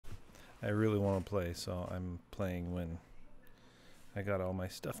I really want to play, so I'm playing when I got all my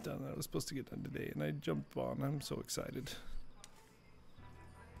stuff done that I was supposed to get done today, and I jumped on. I'm so excited.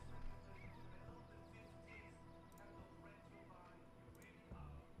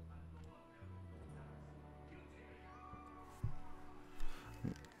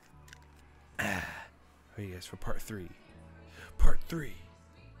 Are you guys for part 3? Part 3.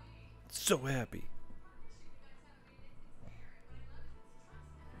 So happy.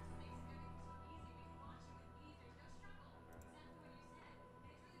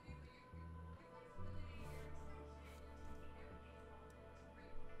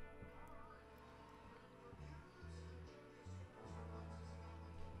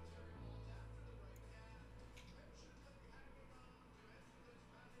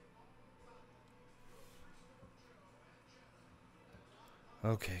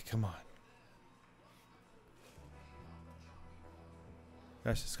 Okay, come on.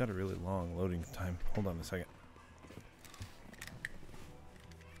 Gosh, it's got a really long loading time. Hold on a second.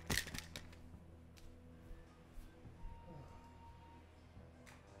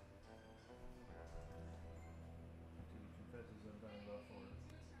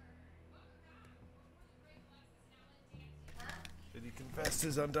 Did he confess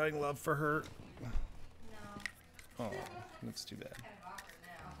his undying love for her? No. Oh, that's too bad.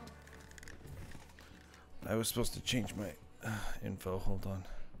 I was supposed to change my info. Hold on.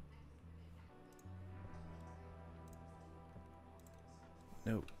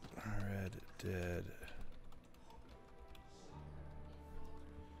 Nope. Red dead.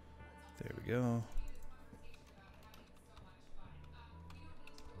 There we go.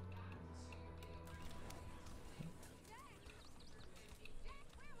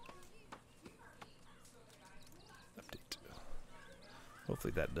 Update.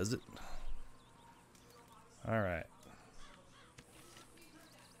 Hopefully that does it. Alright.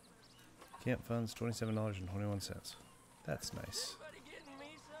 Camp funds $27.21. That's nice.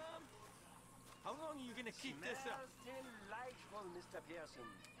 How long are you gonna keep this up? Mr. Pearson.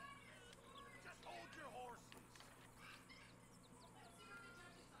 Just hold your horses.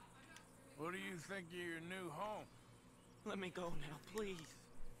 What do you think of your new home? Let me go now, please.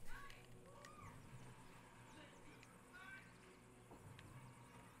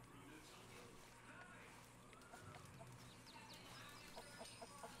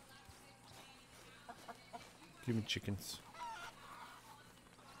 Give me chickens.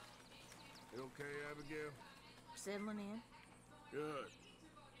 You okay, Abigail? Settling in? Good.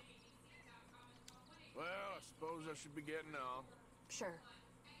 Well, I suppose I should be getting on. Sure.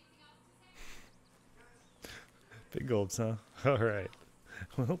 Big gulps, huh? Alright.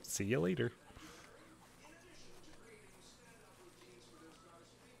 Well, see you later.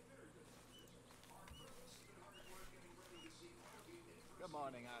 Good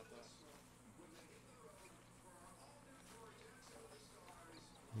morning, Arthur.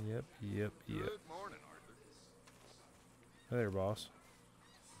 Yep. Good morning, Arthur. Hey there, boss.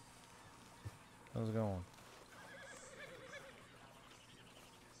 How's it going?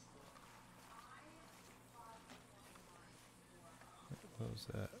 What was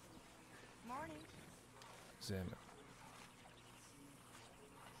that? Morning. Examine.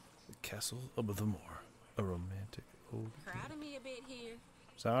 The Castle of the Moor. A romantic old. Crowding me a bit here.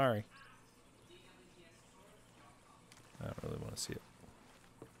 Sorry. I don't really want to see it.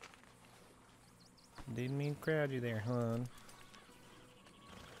 Didn't mean to crowd you there, hon.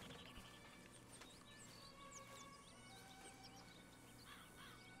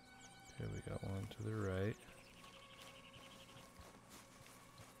 Okay, we got one to the right.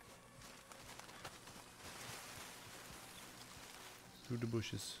 Through the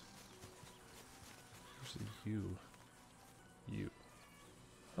bushes. Where's the you? You.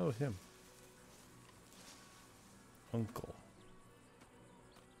 Oh, him. Uncle.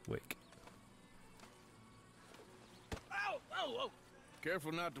 Wake. Oh!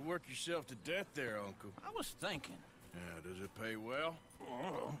 Careful not to work yourself to death there, Uncle. I was thinking. Yeah, does it pay well?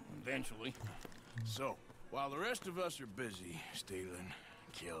 Oh, eventually. So, while the rest of us are busy stealing,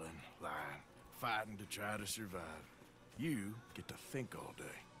 killing, lying, fighting to try to survive, you get to think all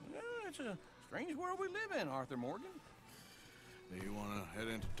day. Yeah, it's a strange world we live in, Arthur Morgan. Do you want to head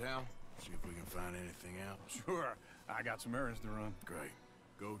into town? See if we can find anything out? Sure. I got some errands to run. Great.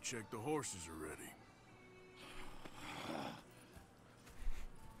 Go check the horses are ready.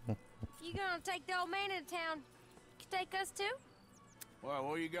 You gonna take the old man into town? You take us too? Well,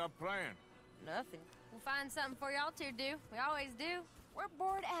 what you got planned? Nothing. We'll find something for y'all to do. We always do. We're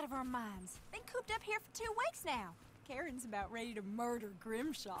bored out of our minds. Been cooped up here for 2 weeks now. Karen's about ready to murder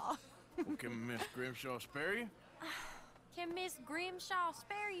Grimshaw. Well, can Miss Grimshaw spare you? Can Miss Grimshaw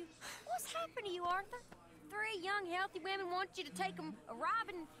spare you? What's happened to you, Arthur? 3 young, healthy women want you to take them a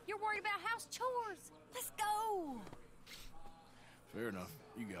robbing. You're worried about house chores. Let's go. Fair enough.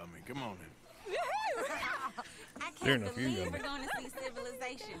 You got me. Come on then. I Fair can't enough, you believe got me. we're going to see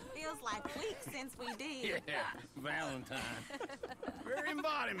civilization. Feels like weeks since we did. Yeah, Valentine. Very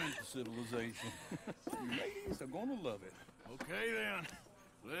embodiment of civilization. You ladies are gonna love it. Okay then.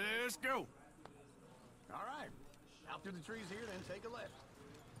 Let's go. All right. Out through the trees here, then take a left.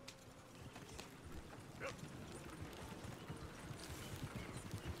 Yep.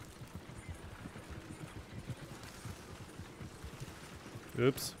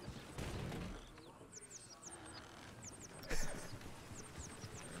 Oops.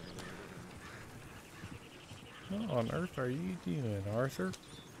 What on earth are you doing, Arthur?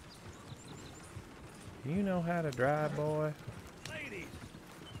 You know how to drive, boy? Ladies,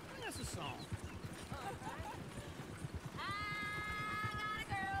 that's a song. I got a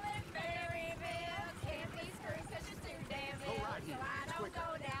girl in Berryville. Can't be screwed 'cause she's too damn Go ill. right here. So I It's don't quicker. go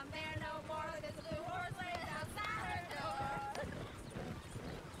down there no more. There's a blue horse laying outside her door.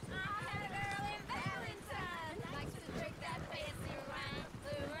 I had a girl in Valentine. Likes to drink that fancy wine.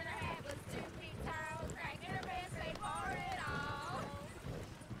 Blue in her hat was 2 feet tall. Cracking her pants, paid for it all.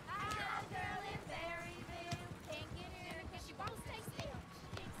 I had a girl in Berryville. Can't get near her 'cause she won't stay still.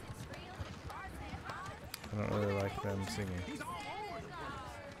 She thinks it's real and she barks at hard. I don't really like them singing. He's all over the place.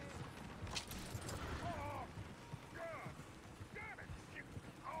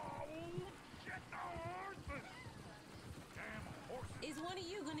 Is one of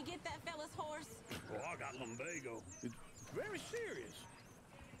you going to get that fella's horse? Oh, I got lumbago. It's very serious.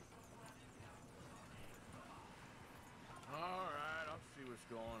 All right, I'll see what's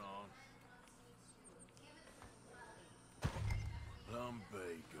going on.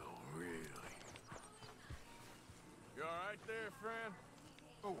 Lumbago, really? You all right there, friend?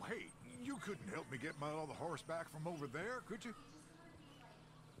 Oh, hey, you couldn't help me get my other horse back from over there, could you?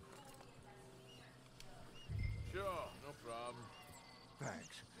 Sure, no problem.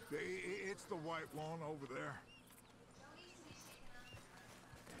 Thanks. It's the white one over there.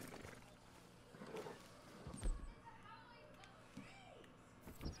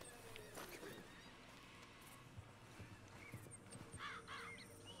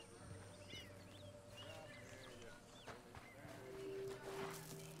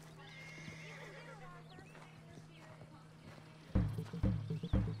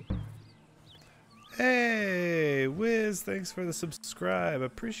 Hey, Wiz, thanks for the subscribe.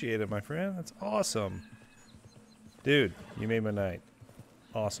 Appreciate it, my friend. That's awesome. Dude, you made my night.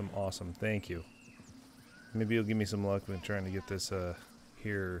 Awesome, awesome. Thank you. Maybe you'll give me some luck when trying to get this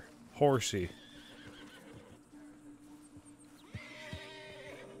here horsey.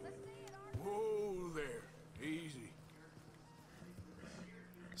 Whoa there. Easy.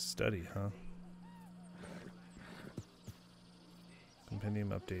 Study, huh? Compendium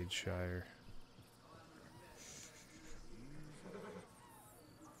update Shire.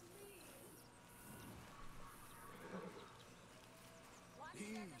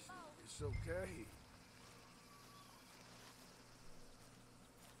 Easy. It's okay.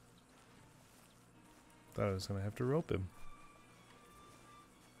 Thought I was gonna have to rope him.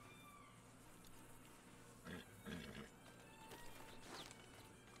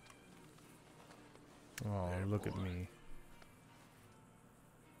 Oh, look at me.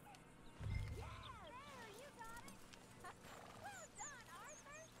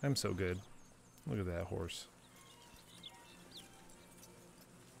 I'm so good. Look at that horse.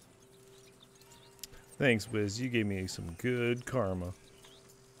 Thanks, Wiz. You gave me some good karma.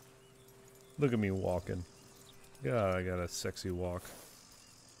 Look at me walking. God, I got a sexy walk.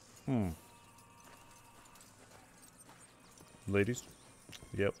 Ladies?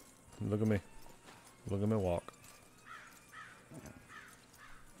 Yep. Look at me. Look at me walk.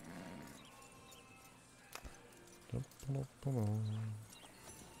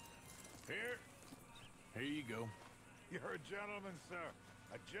 Here you go. You're a gentleman, sir.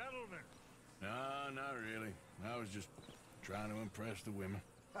 A gentleman. No, not really. I was just trying to impress the women.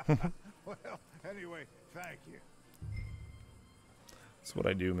 Well, anyway, thank you. That's what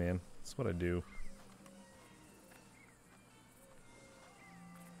I do, man. That's what I do.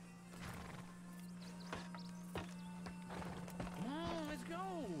 Come on, let's go.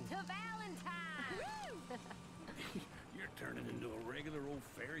 To Valentine! You're turning into a regular old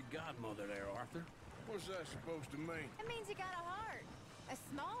fairy godmother there, Arthur. What's that supposed to mean? It means you got a heart. A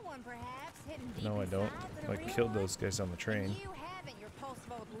small one, perhaps, hidden deep No, I don't. inside, but a I real killed one. those guys on the train. And you haven't, your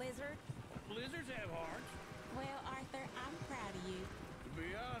pulse-of old lizard. Blizzards have hearts. Well, Arthur, I'm proud of you. To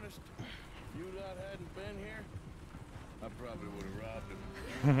be honest, if you lot hadn't been here, I probably would have robbed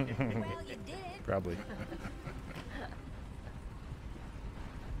him. Well, you did. Probably.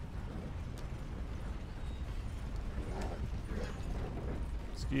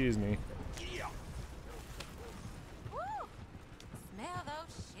 Excuse me. Woo! Smell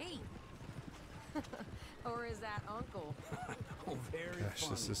those sheep. Or is that Uncle? Oh, very Gosh,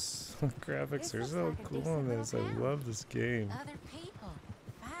 funny. this is graphics This are looks so like a cool decent on this. I little town. love this game. Other people.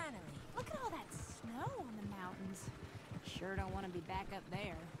 Finally. Look at all that snow on the mountains. Sure don't want to be back up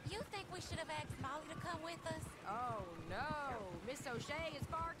there. You think we should have asked Molly to come with us? Oh no, Miss O'Shea is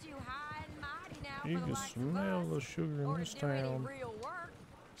far too high and mighty now You for the can likes smell of the us. sugar Or in to this do any town. real work.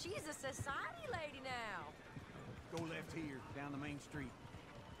 She's a society lady now. Go left here, down the main street.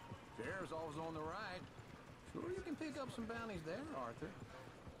 Sheriff's always on the right. Sure you can pick up some bounties there, Arthur.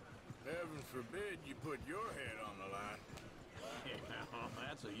 Heaven forbid you put your head on the line. Yeah,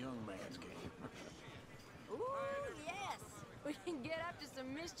 that's a young man's game. Ooh, yes. We can get up to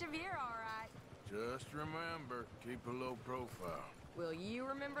some mischief here, all right. Just remember, keep a low profile. Will you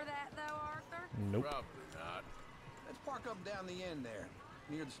remember that, though, Arthur? Nope. Probably not. Let's park up down the end there,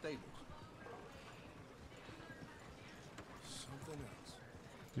 near the stables. Something else.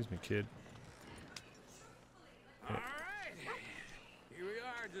 Excuse me, kid. All right. Here we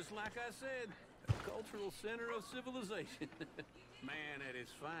are, just like I said. The cultural center of civilization. Man at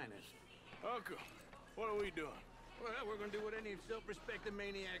its finest. Uncle, what are we doing? Well, we're gonna do what any self-respecting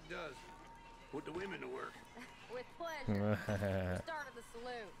maniac does. Put the women to work. With pleasure. Start of the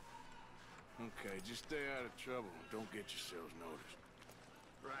salute. Okay, just stay out of trouble. Don't get yourselves noticed.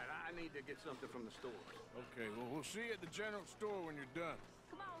 Right, I need to get something from the store. Okay, well, we'll see you at the general store when you're done.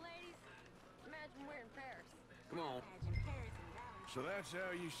 Come on, ladies. Imagine we're in Paris. Come on. Imagine Paris and Dallas. So that's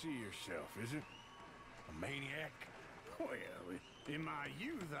how you see yourself, is it? A maniac? Well, in my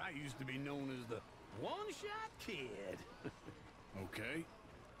youth, I used to be known as the one-shot kid. Okay.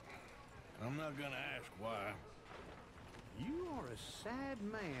 I'm not gonna ask why. You are a sad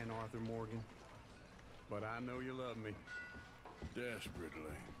man, Arthur Morgan. But I know you love me.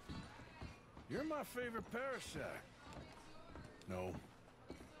 Desperately. You're my favorite parasite. No.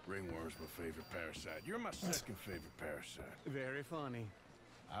 Ringworm's my favorite parasite. You're my second favorite parasite. Very funny.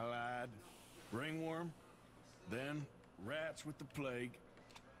 I lied. Ringworm, then rats with the plague,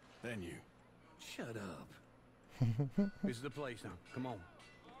 then you. Shut up. This is the place now. Come on.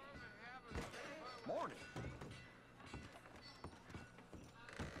 Morning.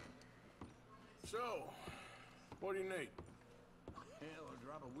 So, what do you need? Hell, a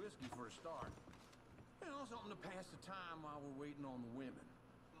drop of whiskey for a start. You know, something to pass the time while we're waiting on the women.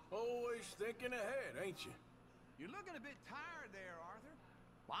 Always thinking ahead, ain't you? You're looking a bit tired there, Arthur.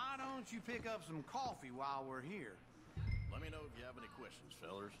 Why don't you pick up some coffee while we're here? Let me know if you have any questions,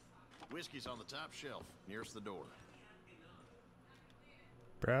 fellers. Whiskey's on the top shelf, nearest the door.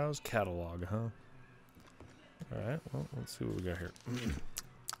 Browse catalog, huh? Alright, well, let's see what we got here.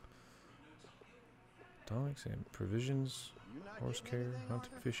 Dogs and provisions, horse care,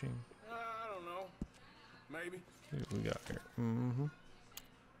 hunting, fishing. I don't know. Maybe. See what we got here.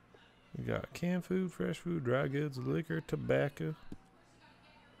 We got canned food, fresh food, dry goods, liquor, tobacco.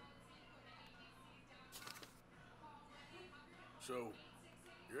 So,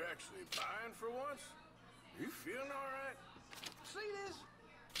 you're actually buying for once? You feeling alright? See this?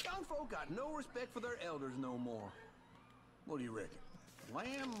 Young folk got no respect for their elders no more. What do you reckon?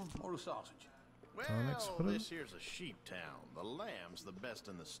 Lamb or the sausage? Tonics, Well, what are this here's a sheep town. The lamb's the best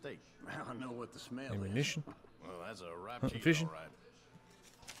in the state. Well, I know what the smell ammunition. Well, that's a ripe Hunting, cheese, fishing? all right.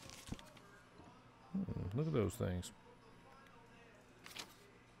 Look at those things.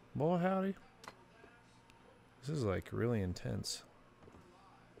 Boy, howdy. This is like really intense.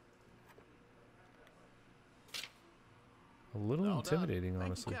 A little All done. intimidating, Thank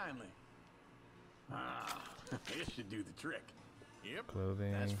honestly. you kindly. Ah, this should do the trick. Yep,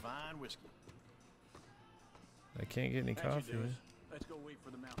 Clothing. that's fine whiskey. I can't get any That should coffee. do us. Let's go wait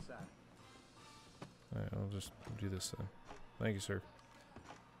for them outside. Alright, I'll just do this then. Thank you, sir.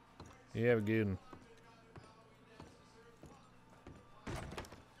 You have a good one.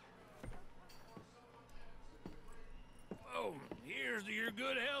 Oh, here's to your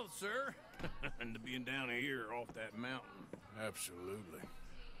good health, sir. And to being down here off that mountain. Absolutely.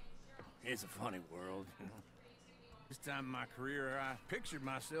 It's a funny world, you know. This time in my career, I pictured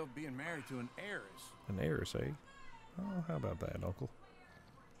myself being married to an heiress. An heiress, eh? Oh, how about that, Uncle?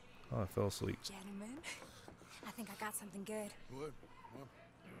 Oh, I fell asleep. Gentlemen, I think I got something good. What?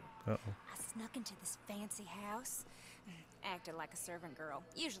 Uh-oh. I snuck into this fancy house. Acted like a servant girl.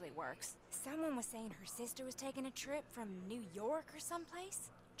 Usually works. Someone was saying her sister was taking a trip from New York or someplace.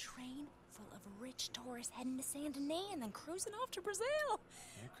 Train full of rich tourists heading to Saint Denis and then cruising off to Brazil.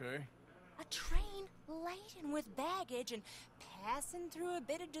 Okay. A train laden with baggage and passing through a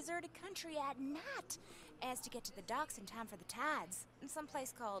bit of deserted country at night as to get to the docks in time for the tides in some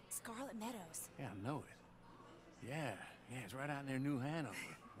place called Scarlet Meadows. Yeah, I know it. Yeah, it's right out near New Hanover.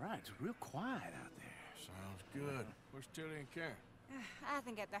 Right, it's real quiet out there. Sounds good. Where's Tilly and Karen? I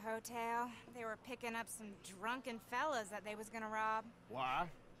think at the hotel. They were picking up some drunken fellas that they was gonna rob. Why?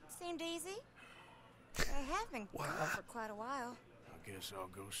 Seemed easy. They have been gone for quite a while. I guess I'll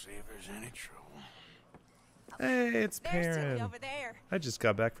go see if there's any trouble. Hey, it's There's Tilly Perrin. over there. I just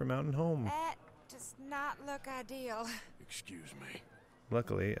got back from Mountain Home. That does not look ideal. Excuse me.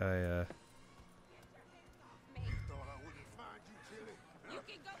 Luckily, I Thought I wouldn't find you, Tilly. You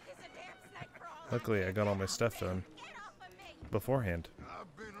can go kiss a damn snake for all luckily I got all my stuff done Get off of me! beforehand.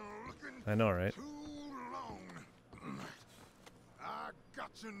 I've been looking I know, right? too long. I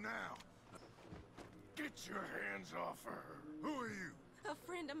got you now. Get your hands off her. Who are you? A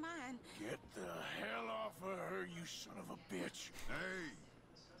friend of mine. Get the hell off of her, you son of a bitch.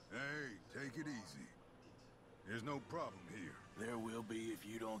 Hey, take it easy. There's no problem here. There will be if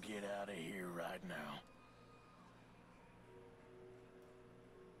you don't get out of here right now.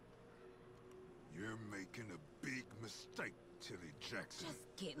 You're making a big mistake, Tilly Jackson. Just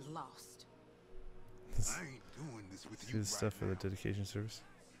get lost. I ain't doing this with See you the stuff for right the dedication service.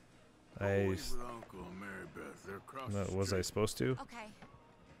 Always with Uncle and Mary Beth. They're across the Was I street. supposed to? Okay.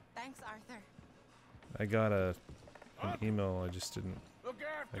 Thanks, Arthur. I got an email. I just didn't. Look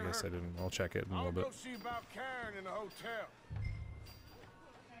I after guess her. I didn't. I'll check it in a I'll little go bit. see about Karen in the hotel.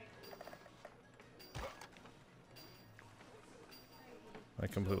 I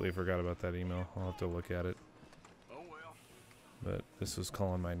completely forgot about that email. I'll have to look at it. Oh well. But this was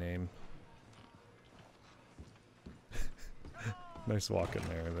calling my name. Nice walking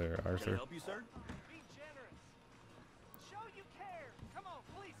there, Arthur. Help you, sir? Be generous. Show you care. Come on,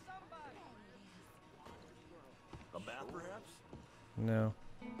 please, somebody. A bath, perhaps? No.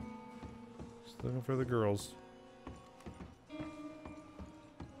 Just looking for the girls.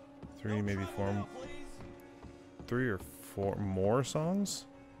 3, maybe 4. Now, please. 3 or 4 more songs?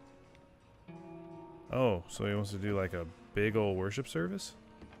 Oh, so he wants to do like a big old worship service?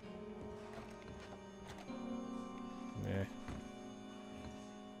 Yeah.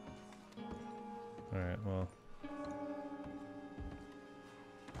 Alright, well.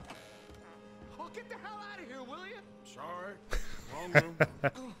 Oh, get the hell out of here, will you? Sorry. Wrong room.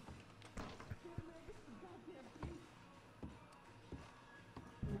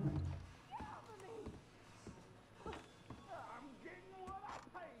 I'm getting what I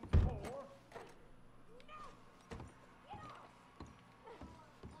paid for.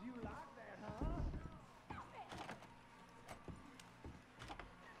 You like that, huh?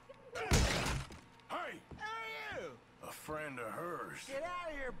 Hey, Who are you? a friend of hers. Get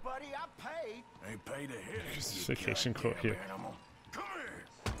out of here, buddy. I paid. Ain't paid a hit. you Justification quote goddamn here. Animal. Come here.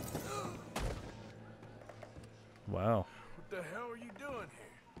 Wow. What the hell are you doing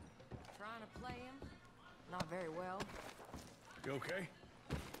here? Trying to play him? Not very well. You okay?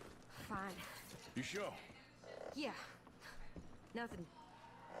 Fine. You sure? Yeah. Nothing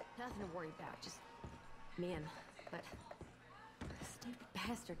to worry about. Just men. But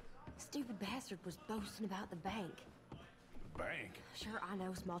stupid bastard was boasting about the bank. The bank? Sure, I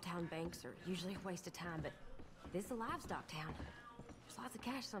know small town banks are usually a waste of time, but this is a livestock town. There's lots of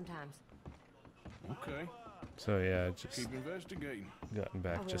cash sometimes. Okay. So yeah, I just Keep investigating. gotten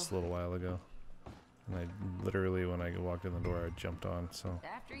back I just a will. little while ago. And I literally, when I walked in the door, I jumped on, so.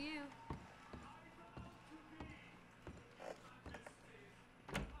 After you.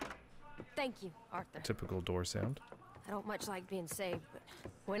 Thank you, Arthur. Typical door sound. I don't much like being saved, but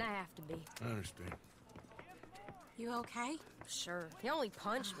when I have to be. I understand. You okay? Sure. He only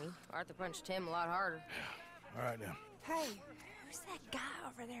punched me. Arthur punched him a lot harder. All right now. Hey, who's that guy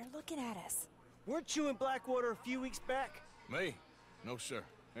over there looking at us? Weren't you in Blackwater a few weeks back? Me? No, sir.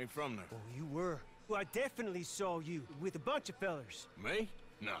 Ain't from there. Oh, you were. Well, I definitely saw you with a bunch of fellers. Me?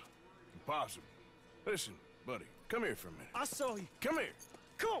 No. Impossible. Listen, buddy. Come here for a minute. I saw you. Come here.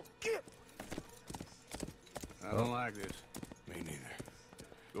 Come on, get. I don't like this. Me neither.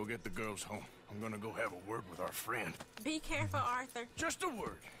 Go get the girls home. I'm gonna go have a word with our friend. Be careful, Arthur. Just a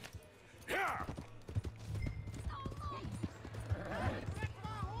word. Yeah.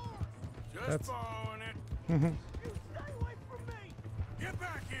 Just That's- following it. You stay away from me. Get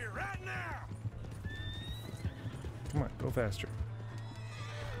back here right now. Come on, go faster.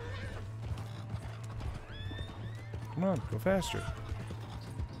 Come on, go faster.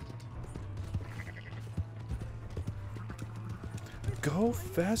 Go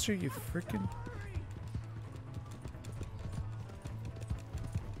faster, you freaking.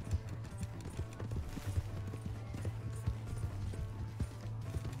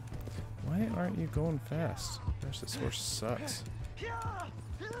 Why aren't you going fast? Gosh, this horse sucks. Yeah.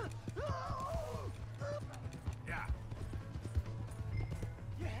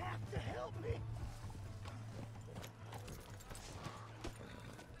 You have to help me.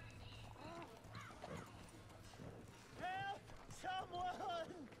 Help! Someone!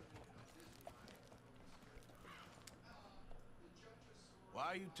 Why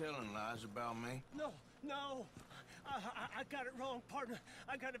are you telling lies about me? No, no. I got it wrong, partner.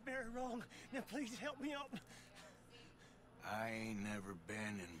 I got it very wrong. Now please help me out. I ain't never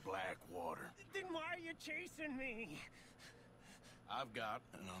been in Blackwater. Then why are you chasing me? I've got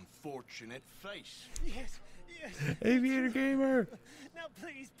an unfortunate face. Yes, yes. Aviator Gamer! Now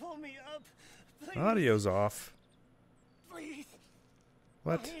please pull me up. Please. Audio's off. Please.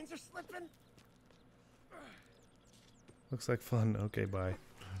 What? My hands are slipping. Looks like fun. Okay, bye.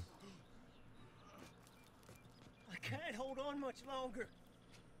 I can't hold on much longer.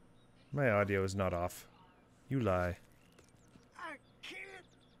 My audio is not off. You lie. I can't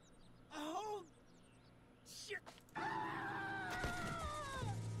hold. Shit.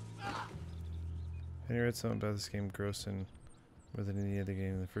 And you read something about this game grossing more than any other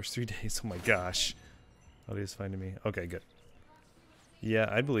game in the first 3 days. Oh my gosh. Audio's fine to me. Okay, good. Yeah,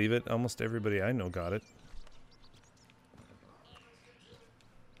 I believe it. Almost everybody I know got it.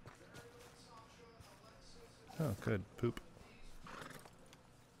 Oh, good. Poop.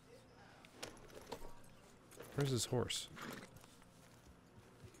 Where's his horse?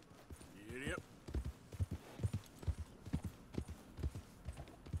 Idiot.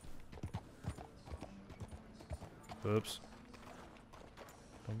 Oops.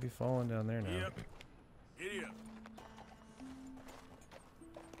 Don't be falling down there now. Yep. Idiot.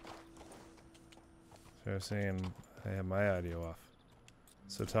 So I was saying I have my audio off.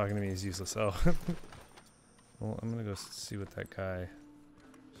 So talking to me is useless. Oh. Well, I'm gonna go see what that guy...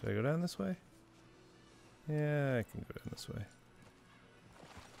 Should I go down this way? Yeah, I can go down this way.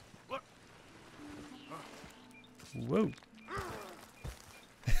 Whoa!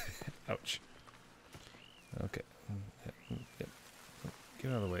 Ouch. Okay.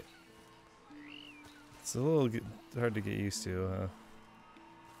 Get out of the way. It's a little hard to get used to,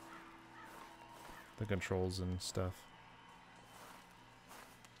 the controls and stuff.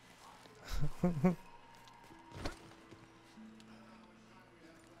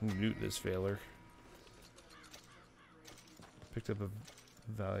 Mute this failure. Picked up a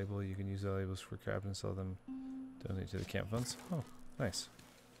valuable. You can use valuables for crap and sell them. Donate to the camp funds. Oh, nice.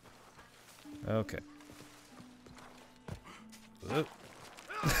 Okay. Whoa.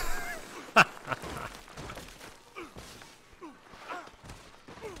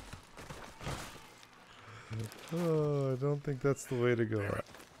 Oh, I don't think that's the way to go.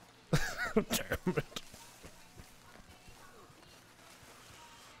 Damn it.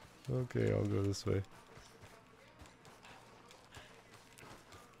 Okay, I'll go this way.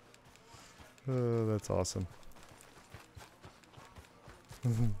 Oh, that's awesome.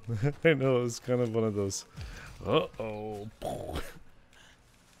 I know, it's kind of one of those. Uh-oh.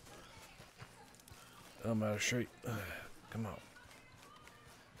 I'm out of shape. Come on.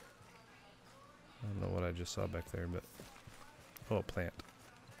 I don't know what I just saw back there, but... Oh, a plant.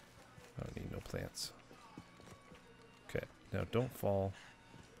 I don't need no plants. Okay, now don't fall.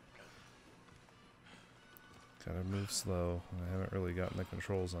 Gotta move slow. I haven't really gotten the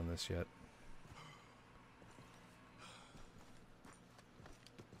controls on this yet.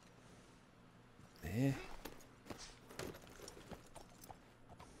 Eh.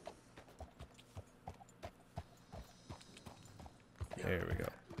 There we go.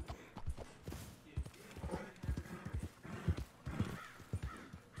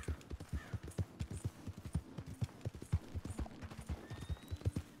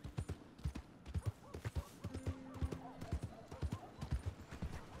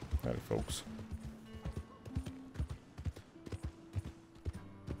 Howdy, folks.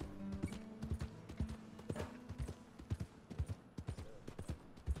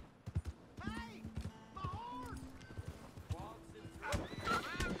 Hey! My horse!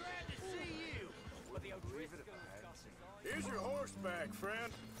 I'm glad to see you! Here's your horseback,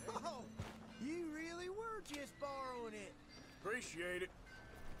 friend. Oh, you really were just borrowing it. Appreciate it.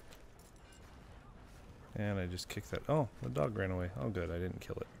 And I just kicked that. Oh, the dog ran away. Oh, good. I didn't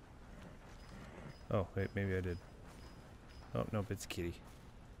kill it. Oh, wait. Maybe I did. Oh, nope. It's kitty.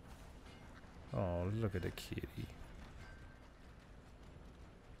 Oh, look at the kitty.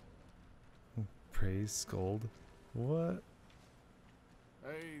 Praise, scold. What?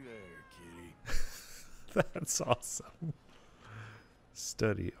 Hey there, kitty. That's awesome.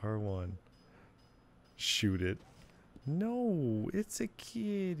 Study R1. Shoot it. No, it's a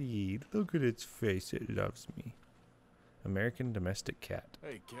kitty. Look at its face. It loves me. American domestic cat.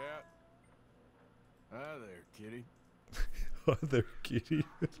 Hey, cat. Hi there, kitty. Other kitty.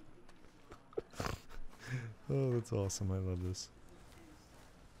 Oh, that's awesome. I love this.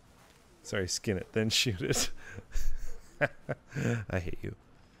 Sorry, skin it, then shoot it. I hate you.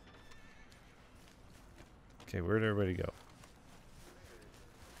 Okay, where'd everybody go?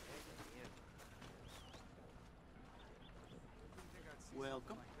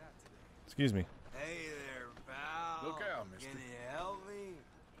 Welcome. Excuse me. Hey there, pal. Look out, mister. Can you help me?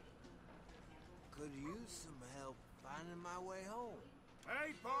 Could use some help finding my way home.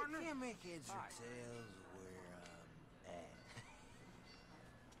 Hey, partner. Can't make heads or tails of where I'm at.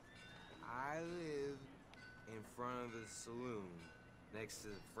 I live in front of the saloon next to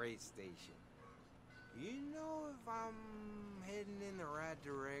the freight station. You know if I'm heading in the right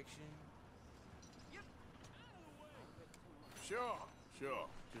direction? Sure, sure.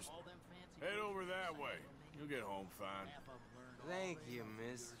 Just head over that way. You'll get home fine. Thank you,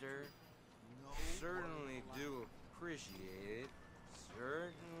 mister. Certainly do appreciate it.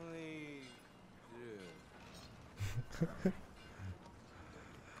 Certainly do.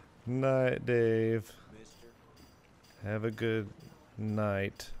 Night, Dave. Mister. Have a good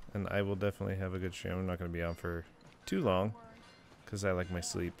night. And I will definitely have a good stream. I'm not going to be on for too long because I like my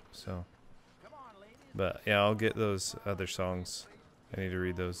sleep. So, but yeah, I'll get those other songs. I need to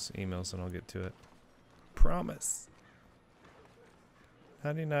read those emails and I'll get to it. Promise.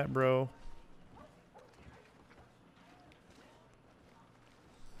 Howdy night, bro.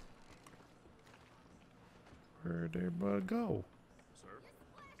 Where'd everybody go?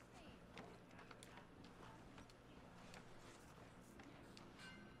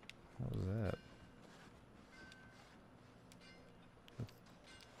 What was that?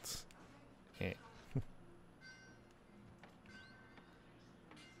 Eh.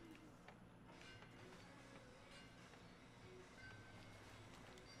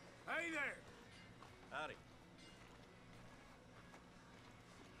 Hey there. Howdy.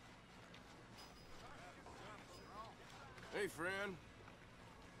 Hey, friend.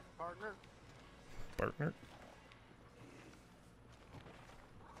 Partner. Partner.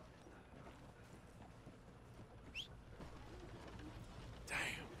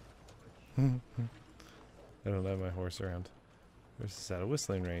 Damn. I don't have my horse around. This is at a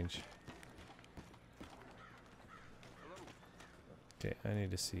whistling range. Okay, I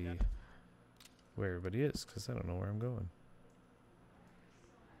need to see where everybody is because I don't know where I'm going.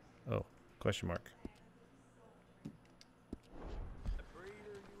 Oh, question mark. The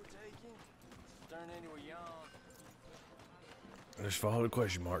breeder you were taking? Turned into a yawn. Let's follow the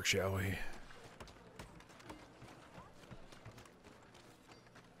question mark, shall we?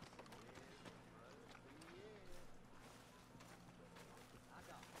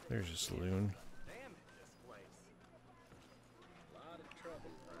 There's a saloon. Damn it, this place. Lot of trouble.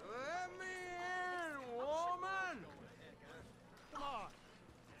 Let me in, woman! Come on.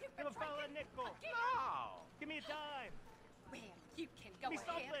 Give a fella a nickel. No! Give me a dime. Well, you can go Me ahead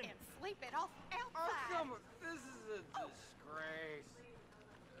something. and sleep it off Oh, outside. come on. This is a disgrace.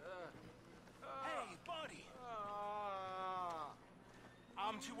 Hey, buddy. Ah.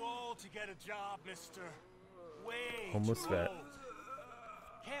 I'm too old to get a job, mister. Way Homeless too vet. old.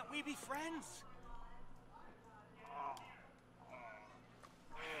 Can't we be friends?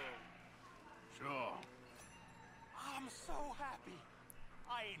 Sure. I'm so happy.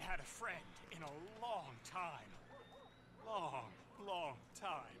 I ain't had a friend in a long time. Long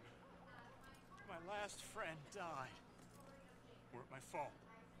time. My last friend died. Weren't my fault.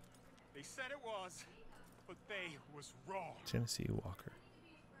 They said it was, but they was wrong. Tennessee Walker.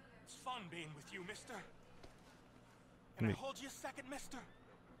 It's fun being with you, mister. Can I Me. hold you a second, mister?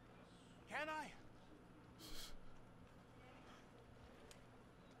 Can I?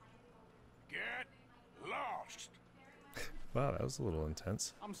 Get lost. Wow, that was a little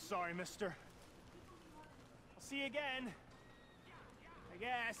intense. I'm sorry, mister. I'll see you again. I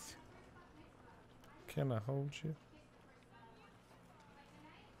guess. Can I hold you?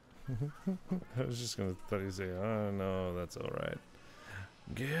 I was just gonna thought you'd say, oh no, that's alright.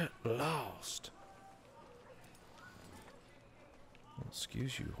 Get lost.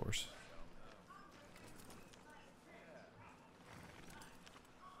 Excuse you, horse.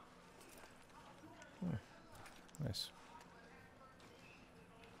 Nice.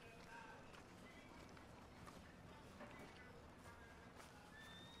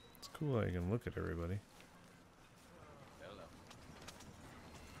 It's cool how you can look at everybody. Hello.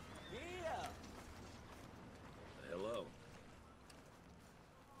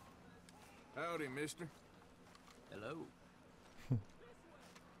 Howdy, mister. Hello.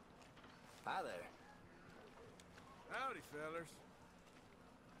 Hi there. Howdy, fellers.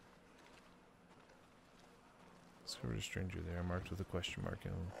 Discovered a stranger there, marked with a question mark,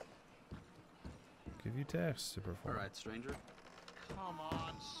 and give you tasks to perform. All right, stranger. Come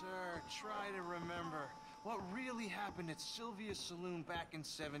on, sir. Try to remember. What really happened at Sylvia's Saloon back in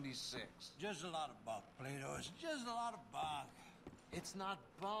 '76? Just a lot of bunk, Plato. It's just a lot of bunk. It's not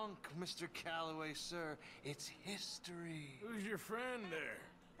bunk, Mr. Calloway, sir. It's history. Who's your friend there?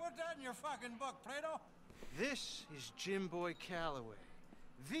 Put that in your fucking book, Plato. This is Jim Boy Calloway.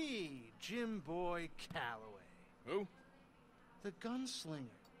 The Jim Boy Calloway. Who? The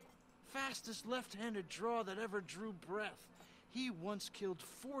gunslinger. Fastest left-handed draw that ever drew breath. He once killed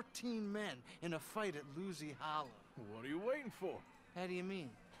 14 men in a fight at Lucy Hollow. What are you waiting for? How do you mean?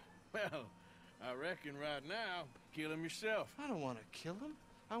 Well, I reckon right now, kill him yourself. I don't want to kill him.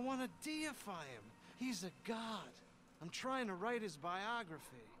 I want to deify him. He's a god. I'm trying to write his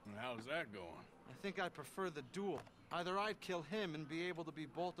biography. And how's that going? I think I prefer the duel. Either I'd kill him and be able to be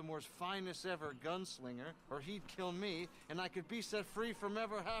Baltimore's finest ever gunslinger, or he'd kill me, and I could be set free from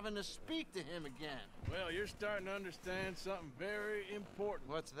ever having to speak to him again. Well, you're starting to understand something very important.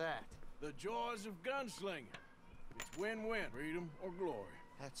 What's that? The joys of gunslinging. It's win-win, freedom or glory.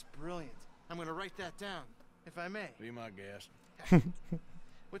 That's brilliant. I'm gonna write that down, if I may. Be my guest.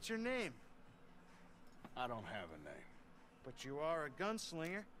 What's your name? I don't have a name. But you are a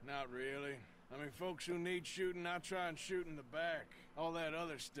gunslinger. Not really. I mean, folks who need shooting, I try and shoot in the back. All that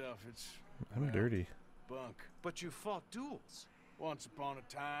other stuff, it's... I'm dirty. Bunk. But you fought duels. Once upon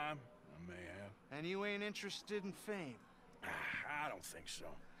a time, I may have. And you ain't interested in fame. I don't think so.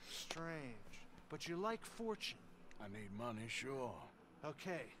 Strange. But you like fortune. I need money, sure.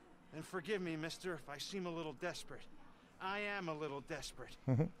 Okay. Then forgive me, mister, if I seem a little desperate. I am a little desperate.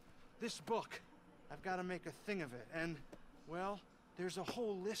 This book, I've got to make a thing of it, and, well, there's a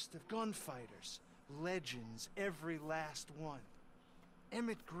whole list of gunfighters. Legends, every last one.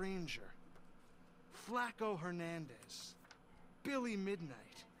 Emmett Granger. Flaco Hernandez. Billy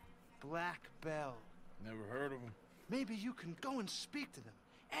Midnight. Black Bell. Never heard of them. Maybe you can go and speak to them.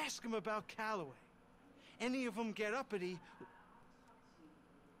 Ask them about Calloway. Any of them get uppity,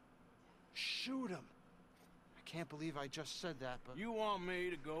 shoot them. I can't believe I just said that, but... You want me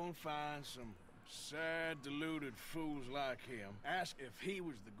to go and find some sad, deluded fools like him, ask if he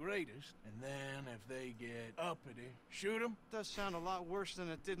was the greatest, and then if they get uppity, shoot him? Does sound a lot worse than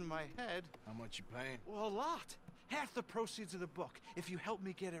it did in my head. How much you paying? Well, a lot. Half the proceeds of the book, if you help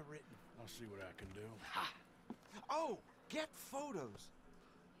me get it written. I'll see what I can do. Ha! Oh, get photos.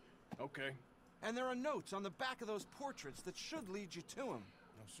 Okay. And there are notes on the back of those portraits that should lead you to him.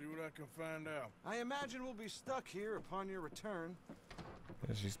 I'll see what I can find out. I imagine we'll be stuck here upon your return.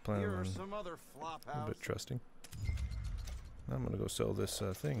 Yeah, she's planning Here on or some other flop a house. bit trusting. I'm gonna go sell this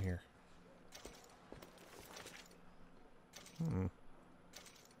thing here.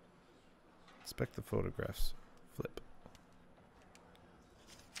 Inspect the photographs. Flip.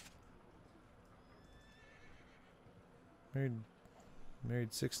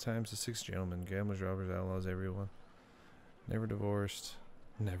 Married 6 times to 6 gentlemen. Gamblers, robbers, outlaws, everyone. Never divorced.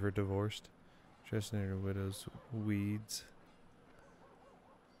 Never divorced. Chestnut widows. Weeds.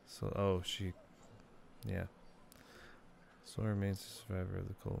 So, oh, she... Yeah. So remains a survivor of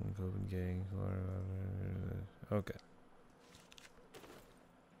the Colton Coven gang. Okay.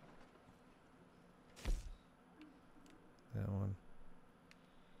 That one.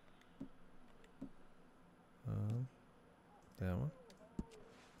 That one.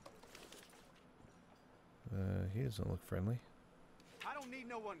 He doesn't look friendly. I don't need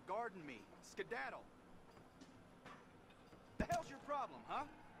no one guarding me. Skedaddle. The hell's your problem, huh?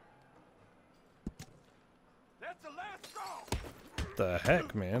 That's the last straw! The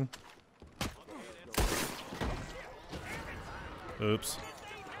heck, man? Oops.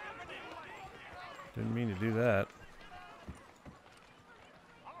 Didn't mean to do that.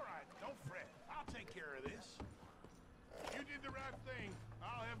 All right, don't fret. I'll take care of this. You did the right thing.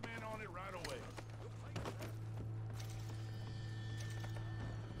 I'll have men on it right away.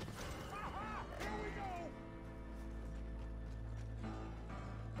 Aha! Here we go!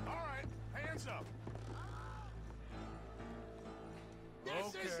 All right, hands up.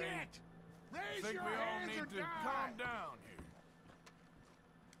 This is it! Raise I think your we all hands need or to die! calm down here.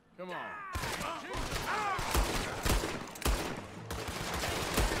 Come on.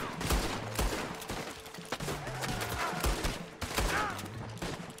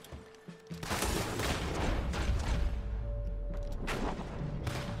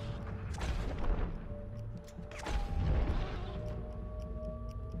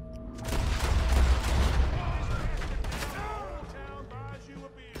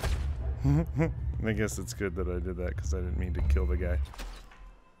 I guess it's good that I did that because I didn't mean to kill the guy.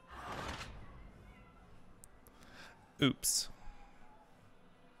 Oops.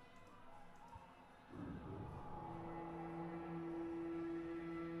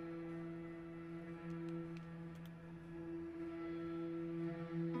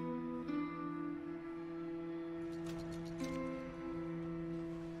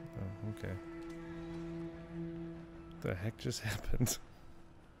 Oh, okay. What the heck just happened?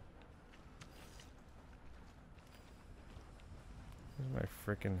 Where's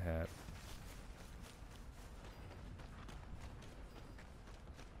my frickin' hat?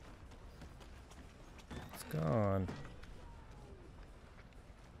 It's gone.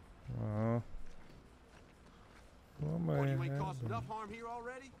 Oh. What am I? You ain't caused enough harm here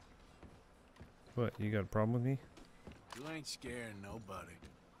already? What? You got a problem with me? You ain't scaring nobody.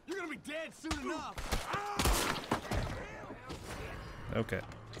 You're gonna be dead soon enough. Okay.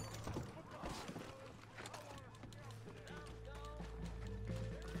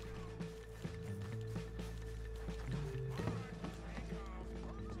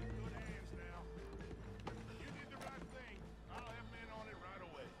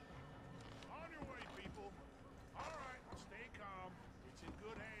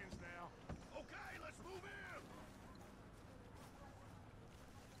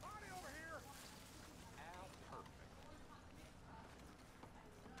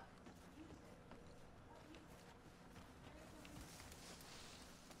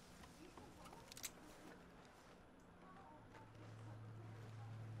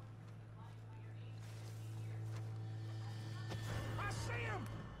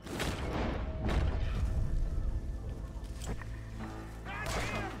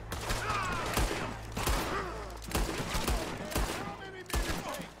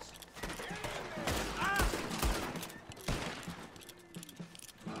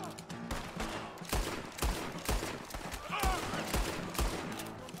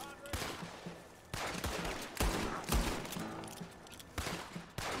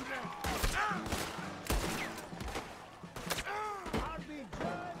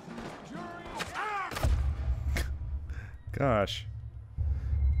 Gosh.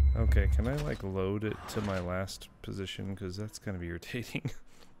 Okay, can I like load it to my last position? Because that's kind of irritating.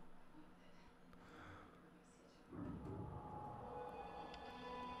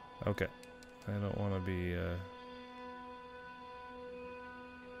 Okay. I don't want to be,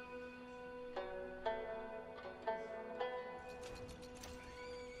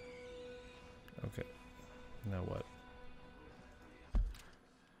 Okay. Now what?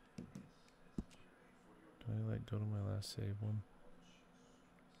 Do I like go to my last save one?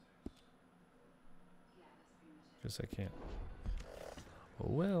 Guess I can't. Oh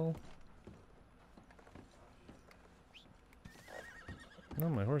well. Oh,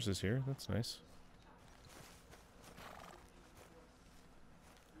 my horse is here. That's nice.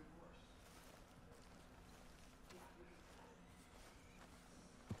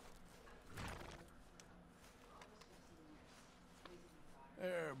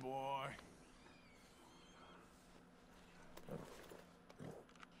 There, boy.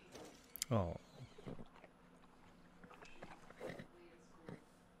 Oh.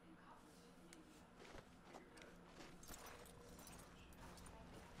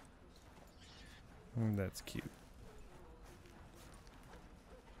 That's cute.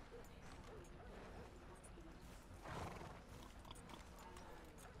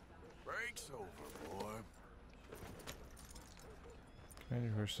 Break's over, boy. Command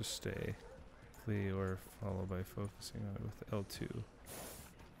your horse to stay. Flee or follow by focusing on it with L2.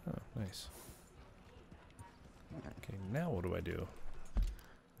 Oh, nice. Okay, now what do I do?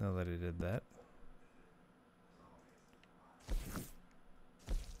 Now that I did that.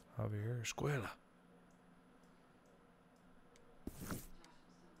 Javier Escuela.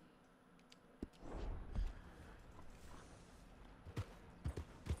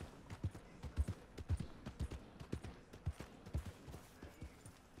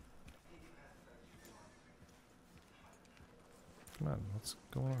 Come on, what's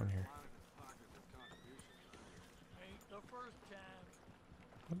going on here?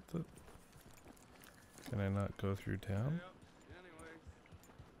 What the? Can I not go through town?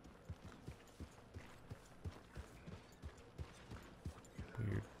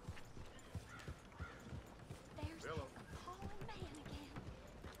 Weird. There's that calling man again.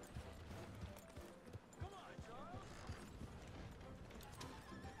 Come on, Charles.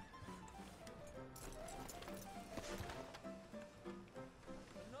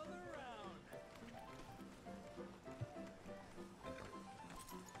 Another round.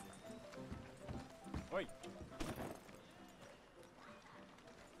 Oi.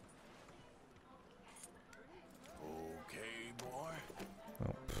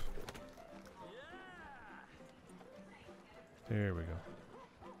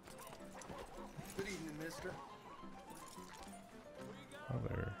 mister. Oh,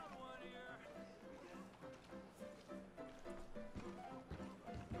 there.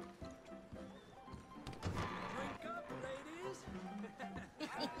 Drink up, ladies.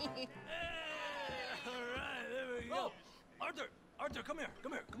 All right, there we go. Arthur, come here.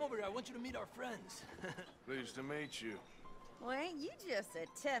 Come over here. I want you to meet our friends. Pleased to meet you. Well, ain't you just a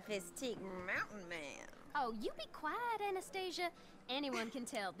tough, hysteric mountain man? Oh, you be quiet, Anastasia. Anyone can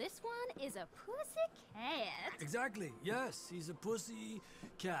tell this one is a pussy cat. Exactly. Yes, he's a pussy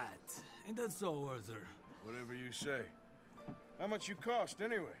cat. Ain't that so, Arthur? Whatever you say. How much you cost,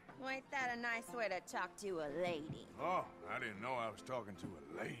 anyway? Well, ain't that a nice way to talk to a lady? Oh, I didn't know I was talking to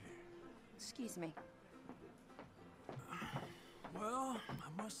a lady. Excuse me. Well, I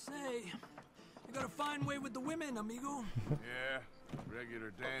must say, you got a fine way with the women, amigo. Yeah,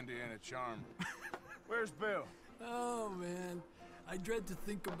 regular dandy and a charmer. Where's Bill? Oh, man. I dread to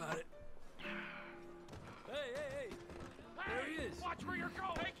think about it. Hey! There he is. Watch where you're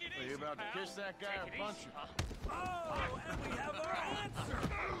going. Take it Are you about to kiss that guy or punch him? Oh, and we have our answer.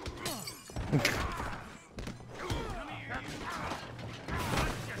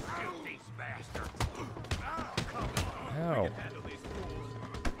 These bastards. Ow.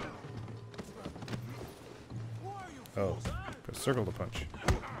 Oh, circle to punch. Ain't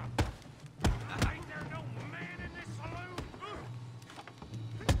there no man in this saloon?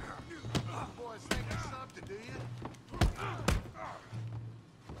 Boys think of something, do you?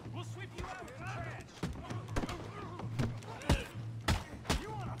 We'll sweep you out of the trash. You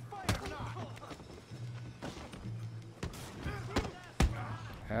wanna fight or not?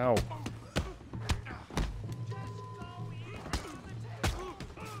 Ow.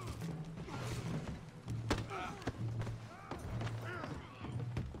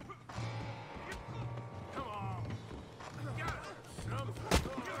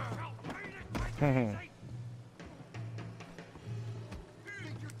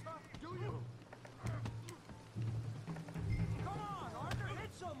 Come on, Arthur,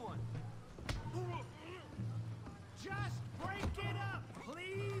 hit someone. Just break it up,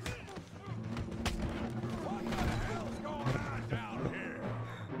 please. What the hell's going on down here?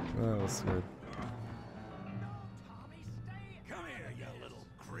 That was good. Tommy, stay. Come here, you little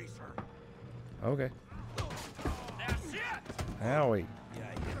greaser. Okay. That's it. Owie.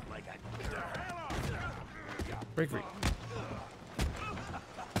 Yeah, like a Break free.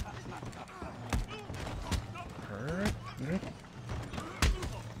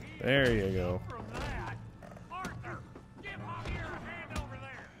 There you go. from that. Arthur, give Javier a hand over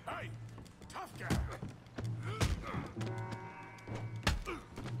there. Hey, tough guy.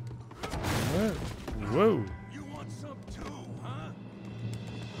 What? Whoa. You want some too, huh?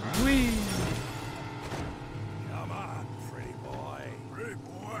 Whee! Come on, pretty boy. Pretty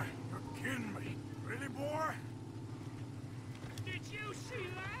boy? You're kidding me. Pretty boy? Did you see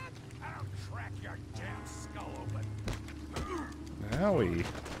that? I'll crack your damn skull open. Owie.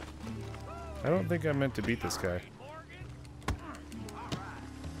 I don't think I meant to beat this guy. Morgan. All right.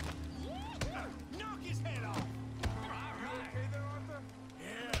 Knock his head off. All right. Okay there, Arthur?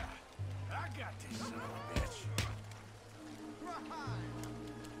 Yeah, I got this son of a bitch.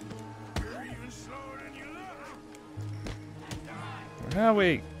 You're even slower than you look.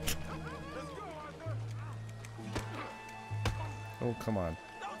 Owie. Let's go, Arthur. Oh, come on.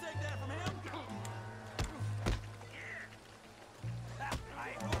 Don't take that from him. I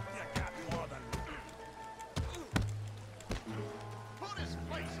hope you got more than... Put his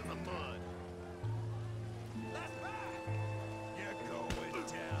face in the mud. You're going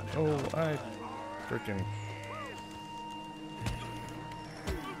down. Oh, I freaking.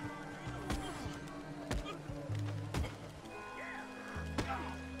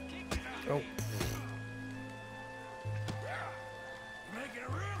 Oh. You're making a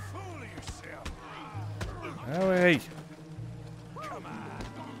real fool of yourself. Owie. Come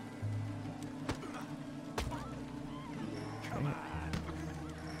on.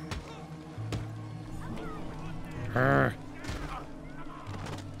 Arr.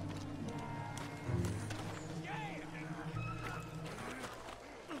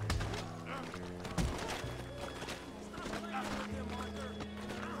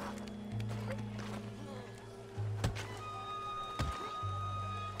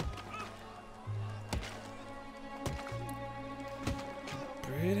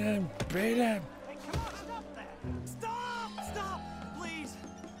 Beat him! Beat him! Hey, come on, stop that. Stop! Stop! Please!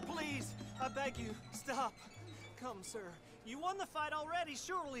 Please! I beg you, stop. Come, sir. You won the fight already.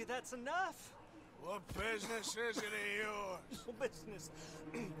 Surely that's enough. What business is it of yours? No business.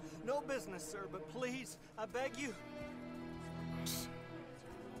 No business, sir, but please, I beg you.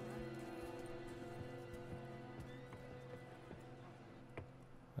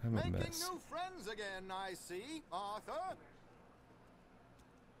 I'm a Making mess. new friends again, I see, Arthur.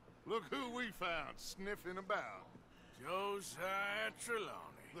 Look who we found sniffing about. Josiah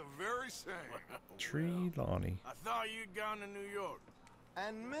Trelawney. The very same. Trelawney. I thought you'd gone to New York.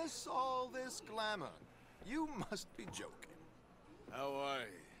 And miss all this glamour. You must be joking. How are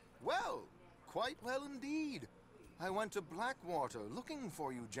you? Well, quite well indeed. I went to Blackwater looking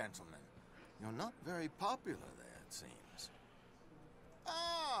for you gentlemen. You're not very popular there, it seems.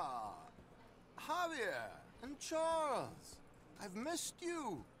 Ah, Javier and Charles. I've missed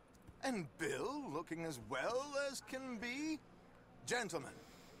you. And Bill looking as well as can be. Gentlemen,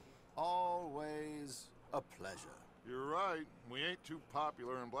 always a pleasure. You're right. We ain't too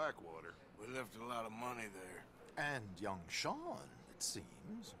popular in Blackwater. We left a lot of money there. And young Sean, it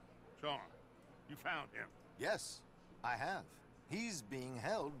seems. Sean, you found him. Yes, I have. He's being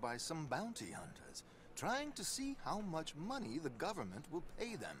held by some bounty hunters, trying to see how much money the government will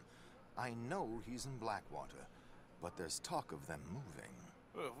pay them. I know he's in Blackwater, but there's talk of them moving.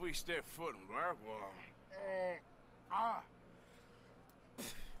 Well, if we step foot in Blackwater...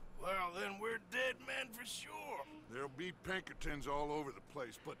 Well, then we're dead men for sure. There'll be Pinkertons all over the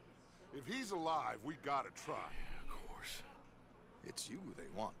place, but if he's alive, we gotta try. Of course. It's you they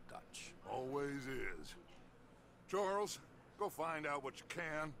want, Dutch. Always is. Charles, go find out what you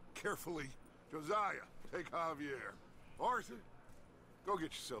can, carefully. Josiah, take Javier. Arthur, go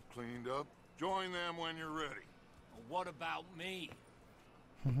get yourself cleaned up. Join them when you're ready. What about me?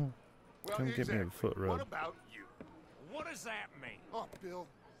 Well, Come get me a foot rub. What about you? What does that mean? Oh, Bill,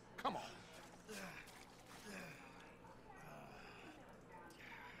 come on.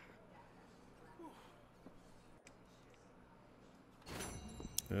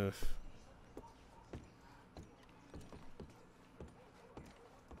 Ugh.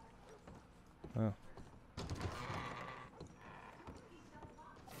 Oh.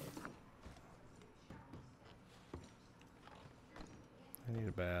 I need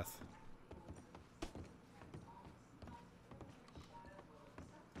a bath.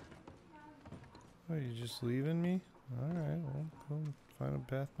 Oh, you just leaving me? Alright, well, go find a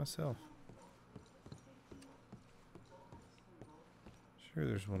bath myself. Sure,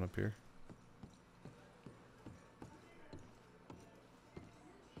 there's one up here.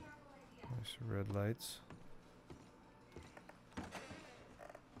 Nice red lights.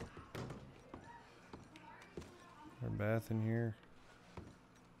 Or bath in here?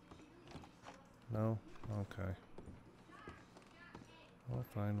 No? Okay. I'll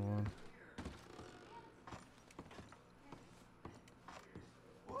find one.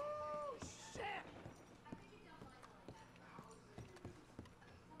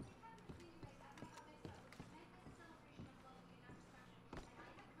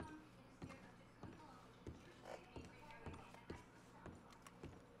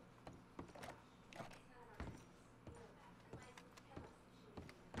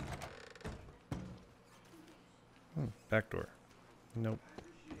 Back door. Nope.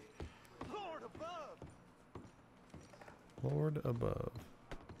 Lord above! Lord above.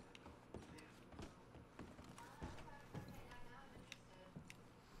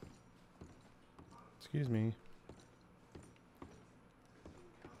 Excuse me.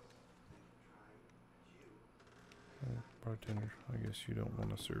 Bartender, I guess you don't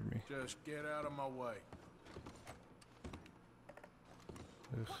want to serve me. Just get out of my way.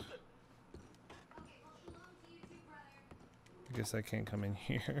 Ugh. I guess I can't come in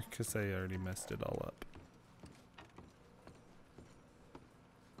here because I already messed it all up.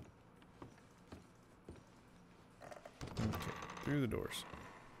 Okay, through the doors.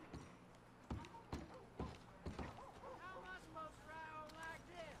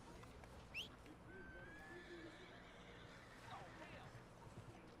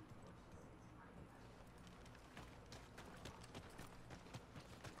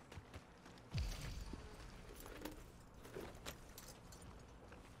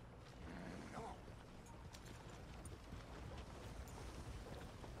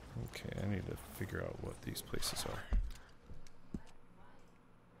 Okay, I need to figure out what these places are.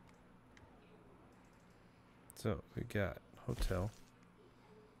 So, we got hotel.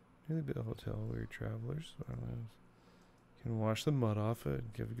 Newly built hotel where travelers can wash the mud off it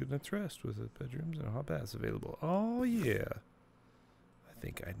and give a good night's rest with bedrooms and hot baths available. Oh, yeah. I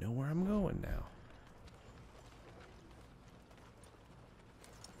think I know where I'm going now.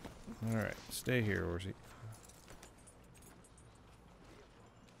 Alright, stay here, Orsi.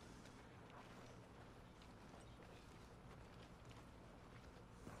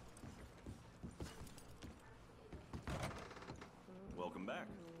 Welcome back.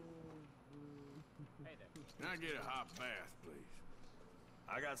 Can I get a hot bath, please?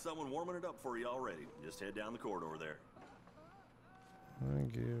 I got someone warming it up for you already. Just head down the corridor there.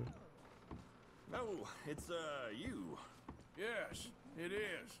 Thank you. Oh, it's, you. Yes, it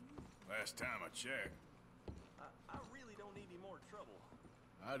is. Last time I checked. I really don't need any more trouble.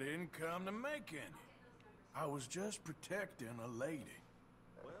 I didn't come to make any. I was just protecting a lady.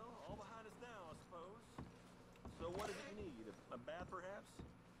 Well, all behind us now, I suppose. So what is it you need? A bath, perhaps?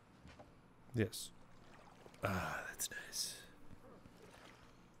 Yes. Ah, that's nice.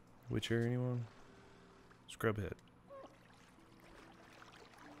 Witcher, anyone? Scrubhead.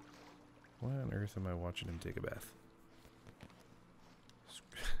 Why on earth am I watching him take a bath?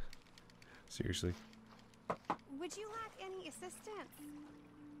 Seriously. Would you like any assistance?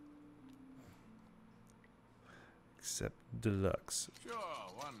 Except deluxe. Sure,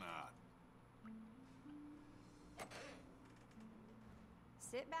 why not?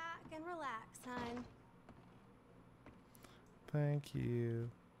 Sit back and relax, hon. Thank you.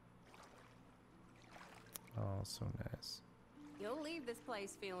 Oh, so nice. You'll leave this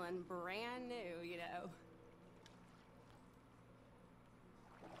place feeling brand new, you know.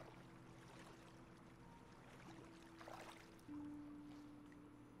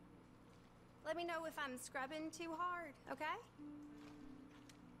 Let me know if I'm scrubbing too hard, okay?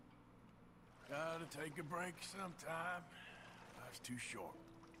 Gotta take a break sometime. Life's too short.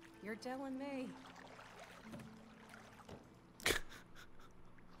 You're telling me.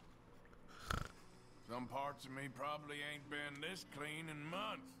 Some parts of me probably ain't been this clean in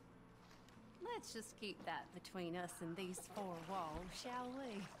months. Let's just keep that between us and these four walls, shall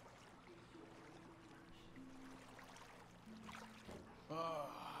we? Oh,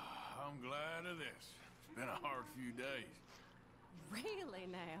 I'm glad of this. It's been a hard few days. Really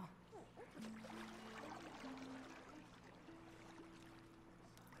now?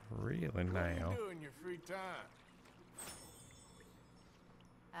 Really What do now. you do in your free time?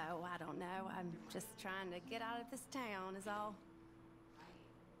 Oh, I don't know. I'm just trying to get out of this town is all.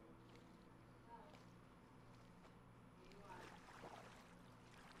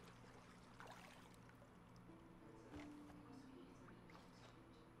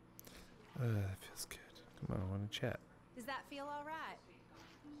 That feels good. Come on, I want to chat. Does that feel all right?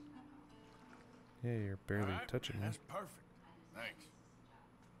 Yeah, you're barely All right, touching me. That's perfect. Thanks.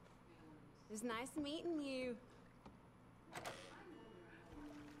 It was nice meeting you.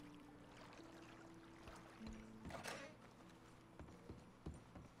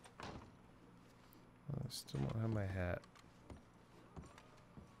 I still don't have my hat.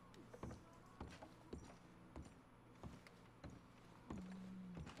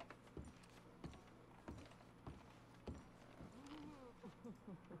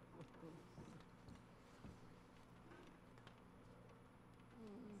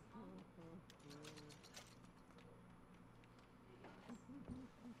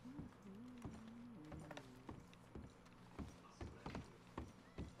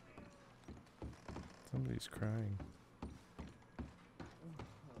 Somebody's crying.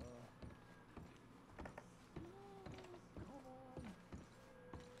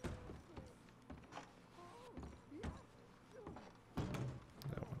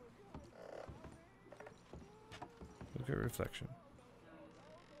 That one. Look at reflection.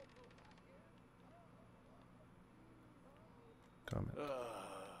 Comment.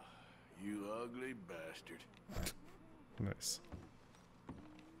 You ugly bastard. Nice.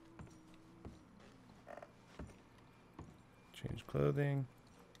 Change clothing.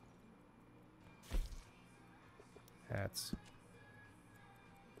 Hats.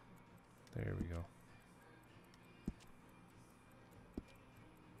 There we go.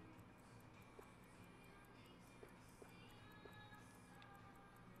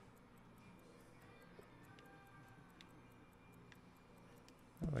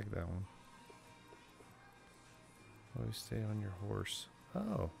 I like that one. Always stay on your horse.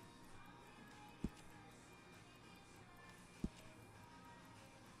 Oh.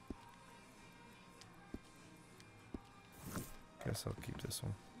 Guess I'll keep this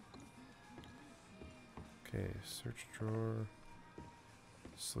one. Okay, search drawer.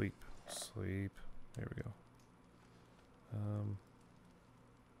 Sleep. Sleep. There we go.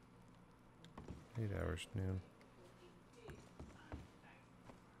 8 hours noon.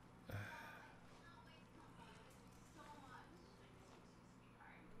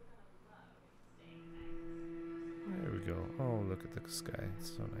 There we go. Oh, look at the sky.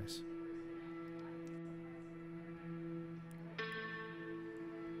 It's so nice.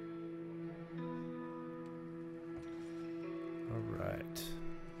 All right.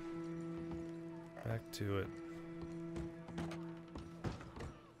 Back to it.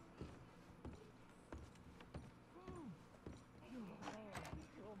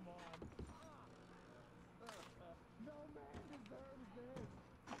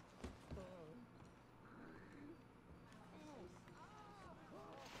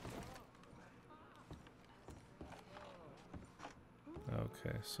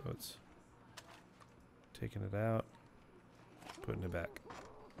 Okay, so it's taking it out, putting it back.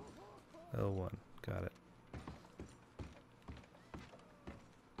 L1, got it.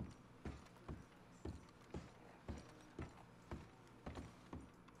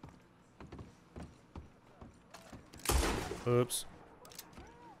 Oops.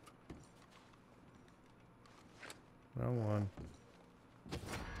 Wrong one.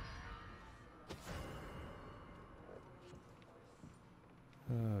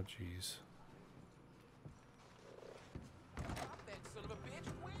 Oh, jeez. Son of a bitch,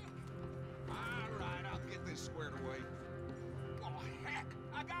 quick! All right, I'll get this squared away. Oh, heck!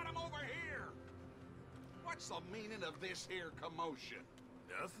 I got him over here! What's the meaning of this here commotion?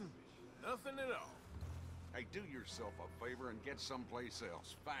 Nothing. Nothing at all. Hey, do yourself a favor and get someplace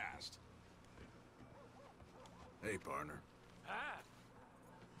else, fast. Hey, partner. Ah!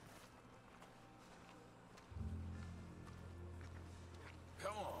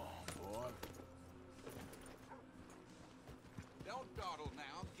 Come on, boy. Don't dawdle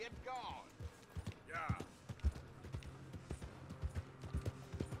now, get gone. Yeah.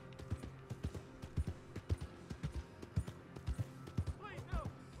 Please, no!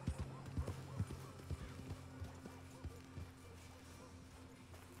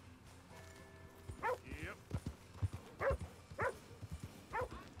 Yep.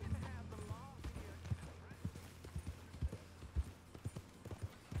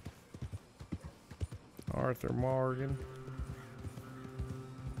 Arthur Morgan.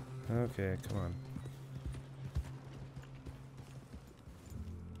 Okay, come on.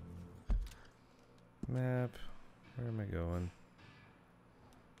 Map. Where am I going?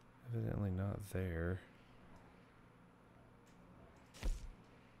 Evidently not there.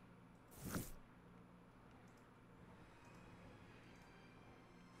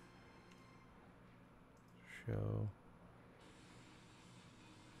 Show.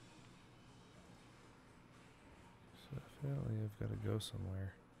 So definitely I've got to go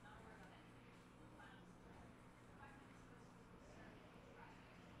somewhere.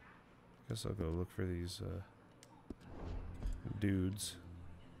 Guess I'll go look for these dudes.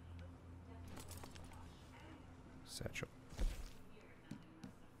 Satchel.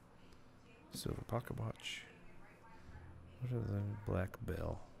 Silver pocket watch. What are the black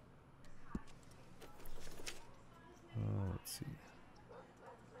bell? Let's see.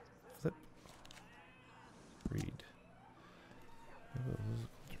 Flip. Read.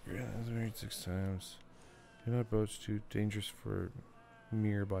 Read 6 times. Do not broach too dangerous for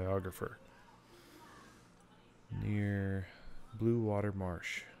mere biographer. Near Blue Water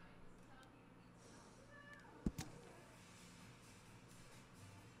Marsh.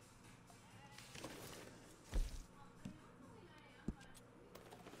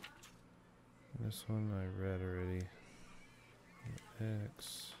 This one I read already.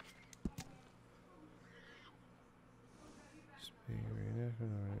 X. Speed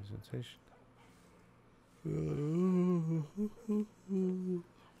representation.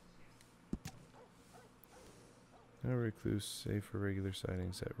 No recluse, safe for regular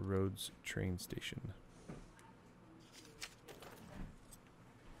sightings at Rhodes train station.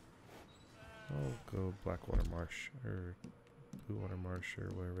 I'll go Blackwater Marsh, or Blue Water Marsh,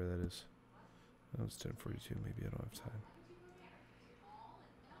 or whatever that is. Oh, it's 10:42, maybe I don't have time.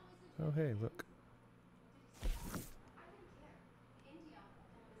 Oh, hey, look.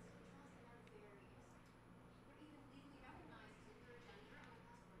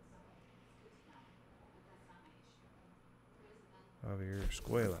 Javier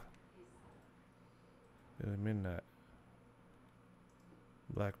Escuela. Billy Midnight.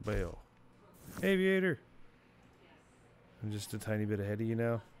 Black Bale. Aviator! I'm just a tiny bit ahead of you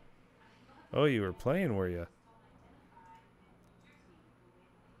now. Oh, you were playing, were you?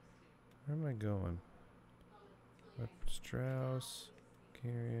 Where am I going? Up Strauss,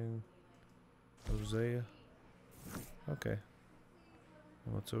 Carrion, Hosea. Okay.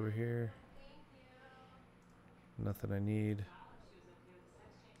 And what's over here? Nothing I need.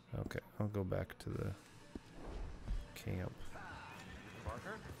 Okay, I'll go back to the camp.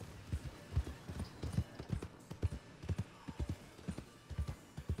 Parker?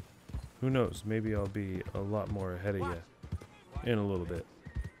 Who knows? Maybe I'll be a lot more ahead of you in a little bit.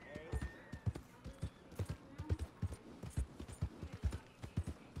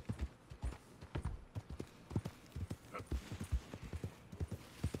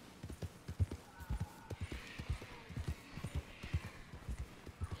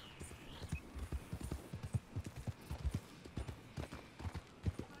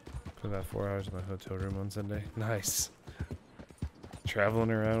 Spent about 4 hours in my hotel room on Sunday. Nice.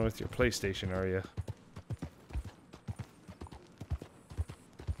 Traveling around with your PlayStation, are you?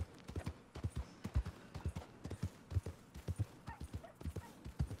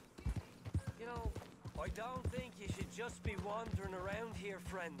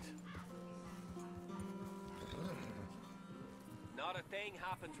 friend. Not a thing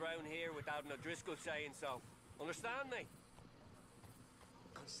happens round here without an O'Driscoll saying so. Understand me?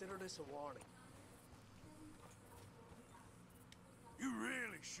 Consider this a warning. You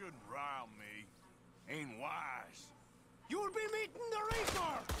really shouldn't rile me. Ain't wise. You'll be meeting the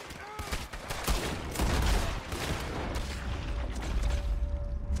Reaper!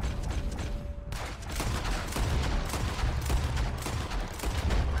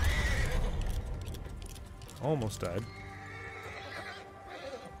 Almost died.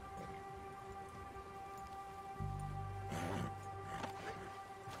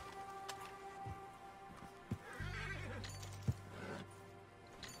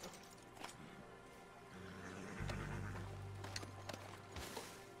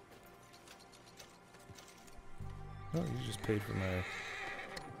 Oh, you just paid for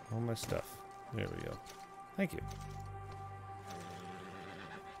all my stuff. There we go. Thank you.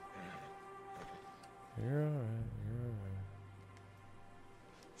 You're alright, you're alright.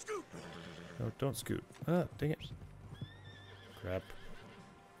 Scoot! No, don't scoot. Ah, dang it. Crap.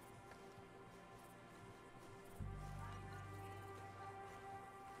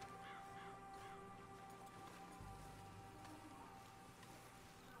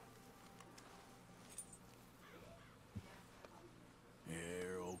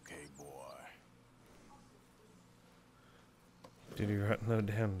 You're okay, boy. Did he low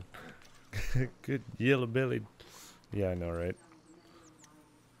down? Good yellow-bellied. Yeah, I know, right?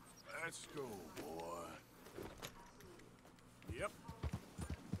 Let's go, boy. Yep.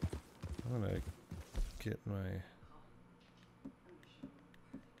 I'm gonna get my...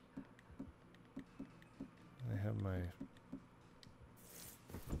 I have my...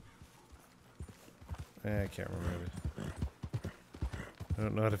 I can't remember it. I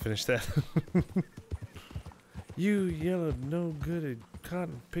don't know how to finish that. You yellow no good at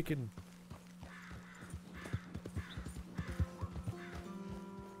cotton picking.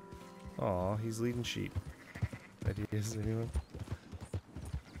 Aw, he's leading sheep. Ideas, anyone?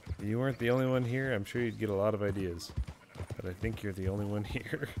 If you weren't the only one here, I'm sure you'd get a lot of ideas. But I think you're the only one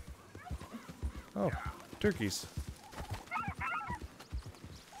here. Oh, turkeys.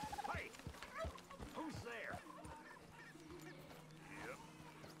 Hey! Who's there? Yep.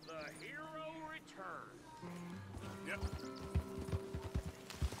 The hero returns. Yep.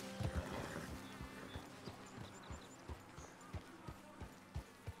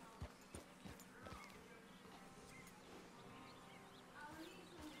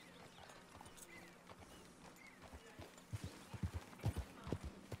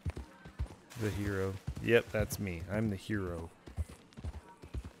 The hero. Yep, that's me. I'm the hero.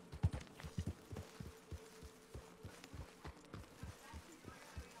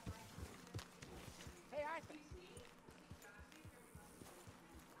 Hey, Arthur.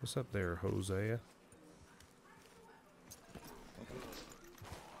 What's up there, Hosea?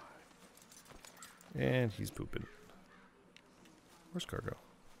 And he's pooping. Where's cargo?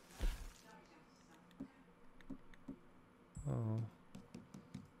 Oh.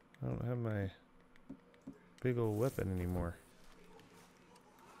 I don't have my big old weapon anymore.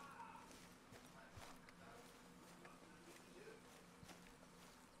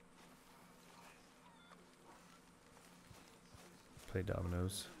 Play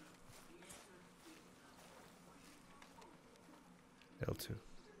dominoes. L2.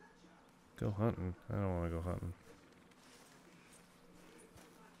 Go hunting. I don't want to go hunting.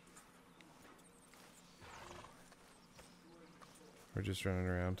 We're just running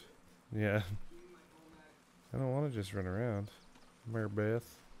around. Yeah. I don't want to just run around. Mary Beth.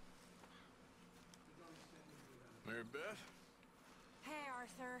 Mary Beth? Hey,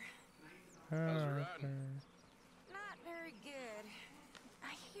 Arthur. How's it riding? Not very good.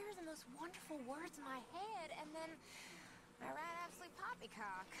 I hear the most wonderful words in my head, and then I ride absolute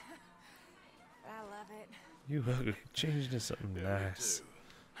poppycock. But I love it. You ugly. Change to something nice. Too.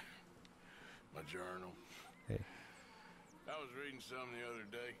 My journal. Hey. I was reading some the other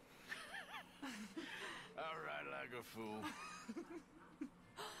day. I write like a fool.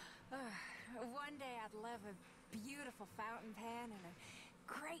 One day I'd love a beautiful fountain pen and a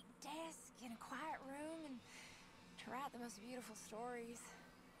great desk in a quiet room and to write the most beautiful stories.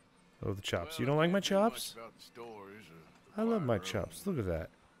 Oh, the chops. Well, You don't like my chops? about the stories I love my chops. Look at that.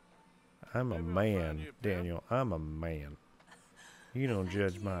 I'm a man, Daniel. I'm a man. You don't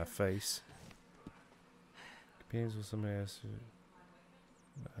judge my face. Companions with somebody else.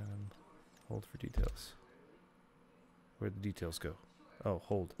 Hold for details. Where'd the details go? Oh,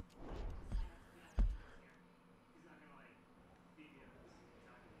 hold.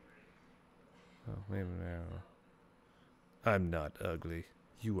 Oh, maybe now. I'm not ugly.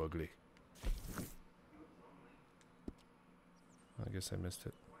 You ugly. I guess I missed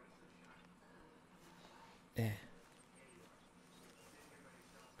it. Eh.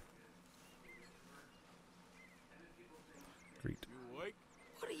 Great. You awake?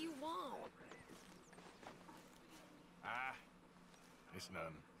 What do you want? Ah, it's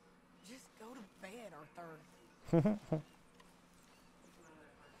nothing. Just go to bed, Arthur.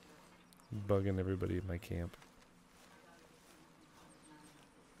 Bugging everybody at my camp.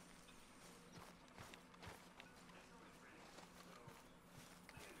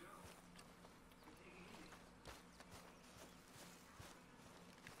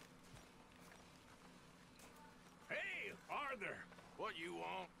 Hey, Arthur! What you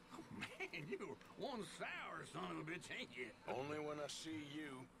want? Oh, man, you're one sour son of a bitch, ain't you? Only when I see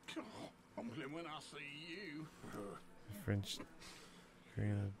you. Only when I see you. French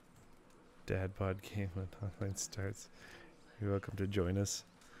Korean dad bod game when online starts. You're welcome to join us.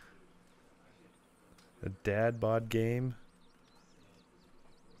 A dad bod game?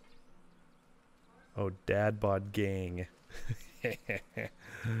 Oh, dad bod gang.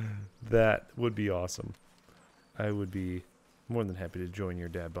 That would be awesome. I would be more than happy to join your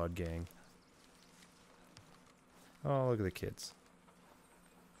dad bod gang. Oh, look at the kids.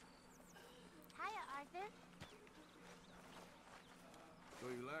 Hiya, Arthur. So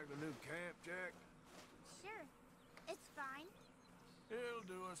you like the new camp, Jack? Sure. It's fine. It'll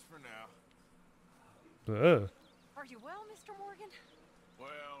do us for now. Are you well, Mr. Morgan? Well,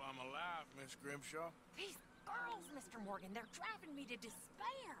 I'm alive, Miss Grimshaw. These girls, Mr. Morgan, they're driving me to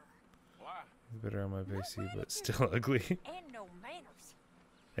despair. Why? Better on my PC, but still ugly. And no manners.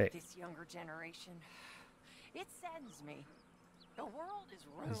 Hey. This younger generation, it saddens me. The world is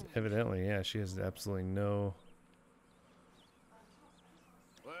Yes, ruined. evidently, yeah, she has absolutely no.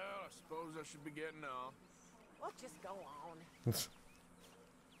 Well, I suppose I should be getting on. Well, just go on.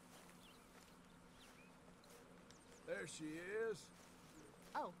 There she is.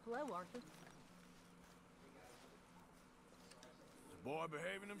 Oh, hello, Arthur. Is the boy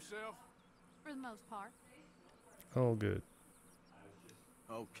behaving himself? For the most part. Oh, good.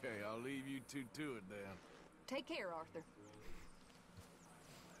 Okay, I'll leave you two to it then. Take care, Arthur.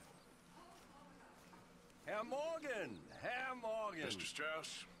 Herr Morgan! Herr Morgan! Mr.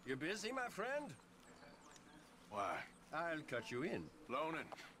 Strauss? You busy, my friend? Why? I'll cut you in. Loaning.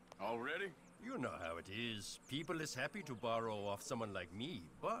 Already? You know how it is. People is happy to borrow off someone like me,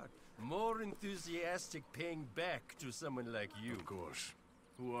 but more enthusiastic paying back to someone like you. Of course.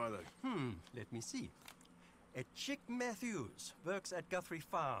 Who are they? Let me see. Chick Matthews works at Guthrie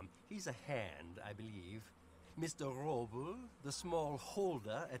Farm. He's a hand, I believe. Mr. Roble, the small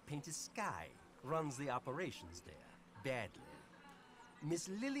holder at Painted Sky, runs the operations there, badly. Miss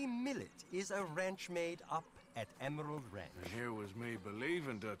Lily Millet is a ranch maid up at Emerald Ranch. And here was me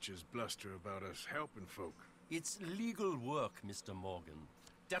believing Dutch's bluster about us helping folk. It's legal work, Mr. Morgan.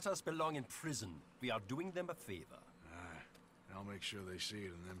 Debtors belong in prison. We are doing them a favor. Aye. I'll make sure they see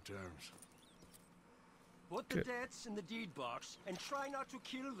it in them terms. Put the debts in the deed box and try not to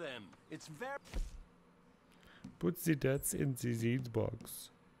kill them. It's very... Put the debts in the deed box.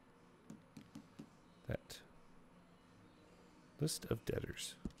 That. List of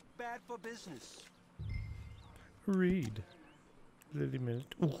debtors. bad for business. Read. Lily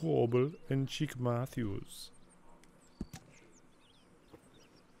Millet, Robel, and Chick Matthews.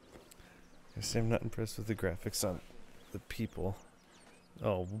 Guess I'm not impressed with the graphics on the people.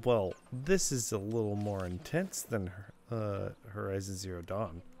 Oh, well, this is a little more intense than Horizon Zero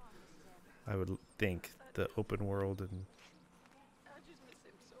Dawn. I would think the open world and... I just miss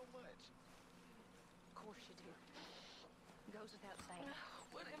him so much. Of course you do. Goes without saying.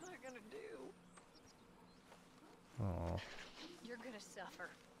 What am I gonna do? Aw. You're gonna suffer.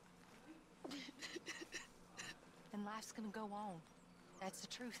 And life's gonna go on. That's the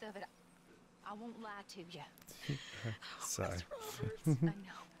truth of it. I won't lie to you. Sigh. I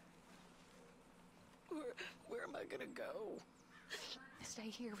know. Where am I gonna go? Stay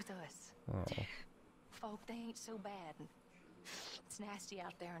here with us. Oh. Folk, they ain't so bad. It's nasty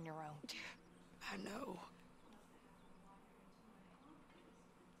out there on your own. I know.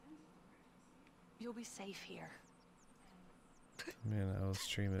 You'll be safe here. Man, I'll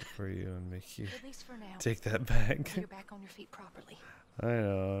stream it for you and make you At least for now. take that back. You're back on your feet properly. I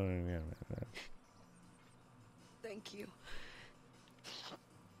know. Yeah. Thank you.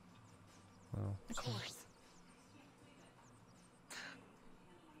 Well, Of course.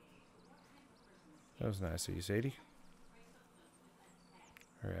 that was nice of you, Sadie.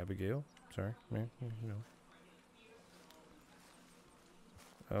 Or Abigail. Sorry. Yeah, you know.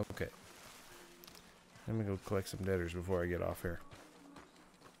 Okay. Let me go collect some debtors before I get off here.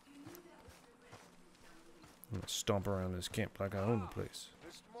 stomp around this camp like I own the place.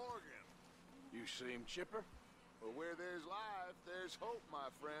 Mr. Morgan, you seem chipper. Well, where there's life, there's hope, my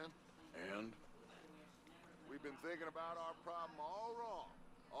friend. And? We've been thinking about our problem all wrong.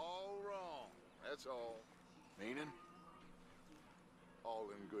 All wrong. That's all. Meaning? All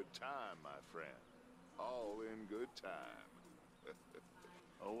in good time, my friend. All in good time.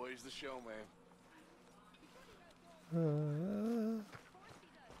 Always the showman.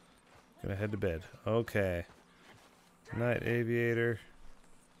 Gonna head to bed. Okay. Night, aviator.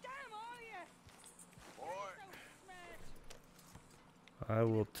 I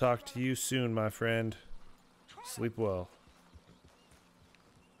will talk to you soon, my friend. Sleep well.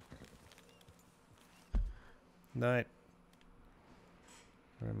 Night.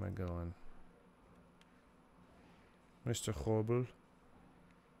 Where am I going? Mr. Hobel.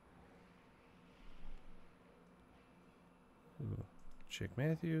 Ooh. Chick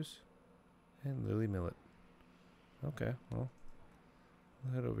Matthews and Lily Millet. Okay, well,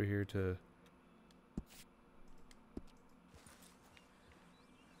 we'll head over here to...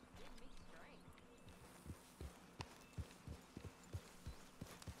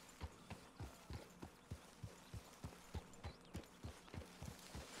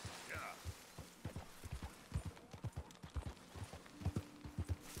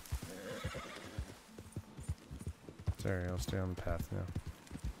 Sorry, I'll stay on the path now.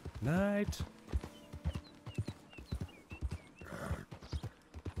 Night!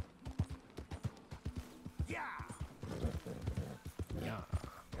 Yeah! Yeah.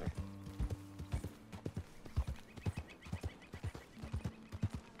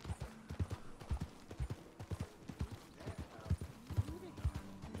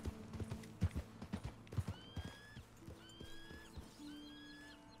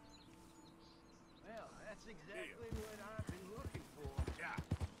 Well, that's exactly what I've been looking for. Yeah.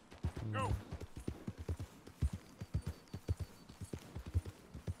 Go!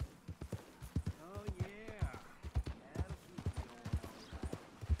 Oh, yeah. That'll keep you going all right.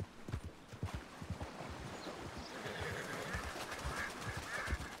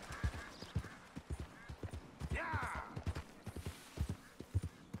 Yeah!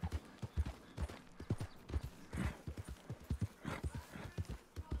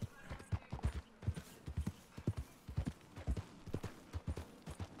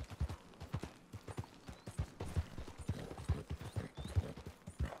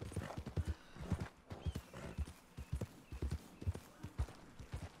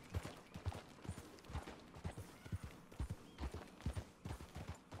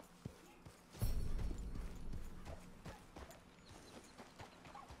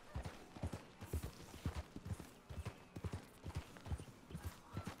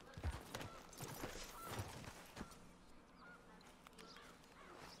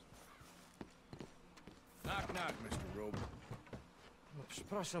 Knock, knock, Mr. Robe. No,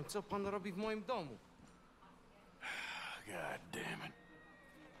 przepraszam, co pan robi w moim domu? God damn it.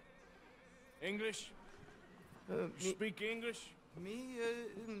 English? Me, Speak English?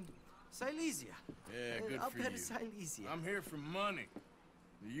 Silesia. Yeah, good Up for at you. Silesia. I'm here for money.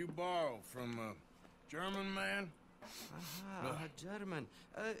 You borrow from a German man? Aha, German.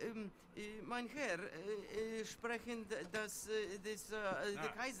 Mein Herr, sprechen the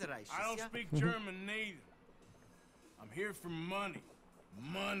Kaiserreich. I don't ja? speak German neither. I'm here for money.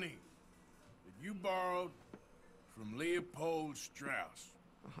 Money that you borrowed from Leopold Strauss.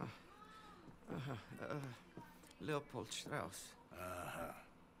 Leopold Strauss. Uh-huh.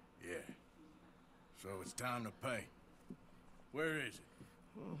 Yeah. So it's time to pay. Where is it?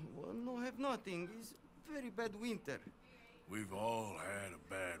 Well, no, have nothing. It's very bad winter. We've all had a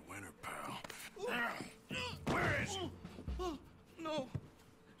bad winter, pal. Where is it? Oh, no.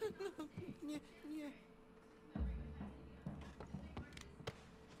 Nie.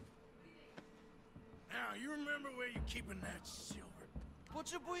 Now, you remember where you're keeping that silver?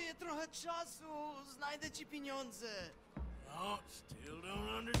 Potrzebuję trochę czasu. Znajdę ci pieniądze. No, still don't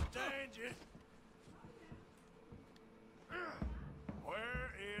understand you.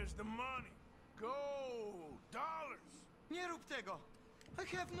 Where is the money? Gold, dollars. Nie rób tego. I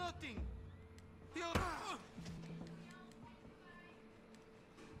have nothing.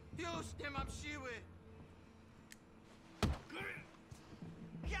 Już nie mam siły.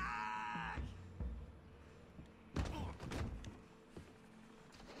 Jak? No.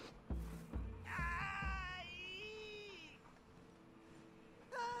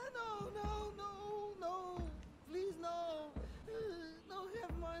 Please, no. No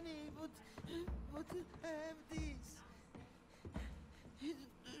have money, but I have this. It's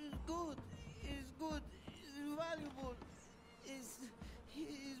good. It's good. It's valuable. It's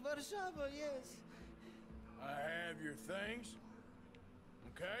Warszawa, yes. I have your things.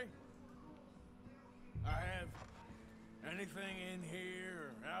 Okay? I have anything in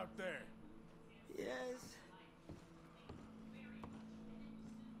here or out there. Yes.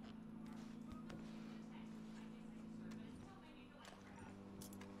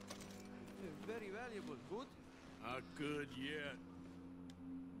 Very valuable. Good? Not good yet.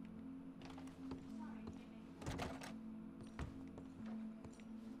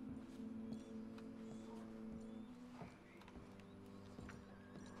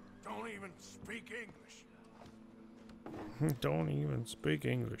 Don't even speak English. Don't even speak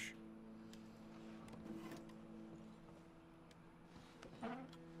English.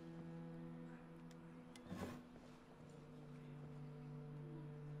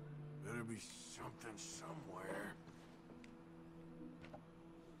 Better be something somewhere.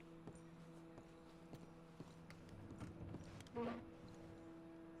 You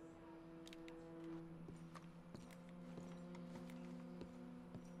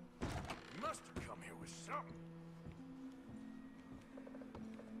must have come here with something.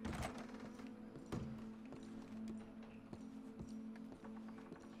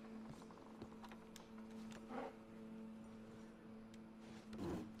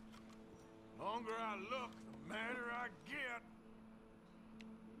 The longer I look, the madder I get.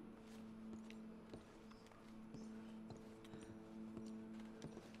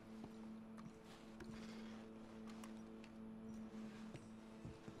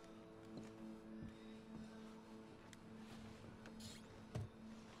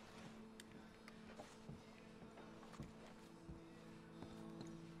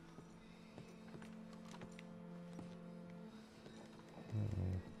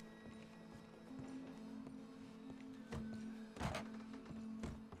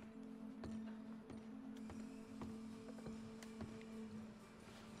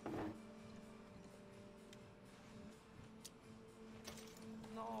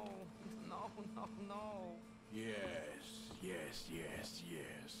 No. Yes.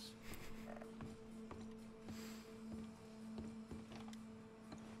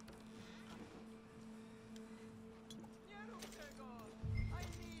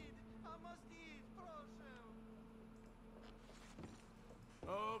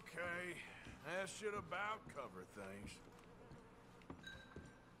 Okay, that should about cover things.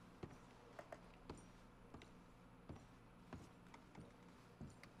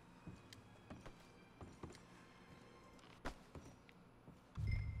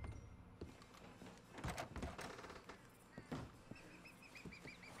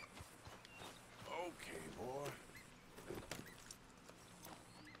 Okay, boy.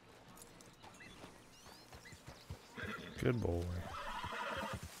 Good boy.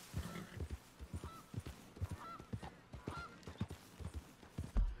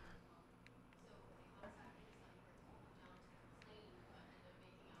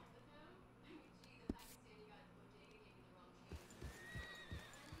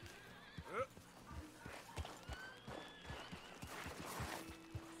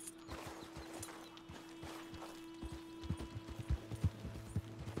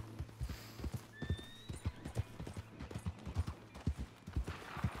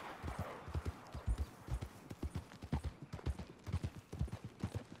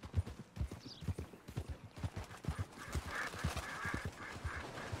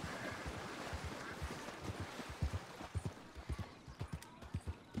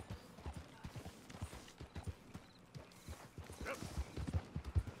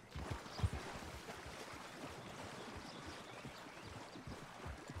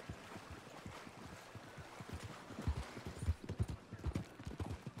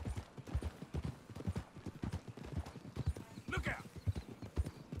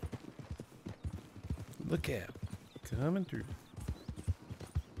 Look out. Coming through.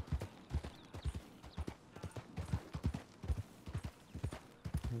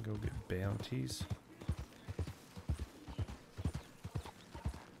 Go get bounties.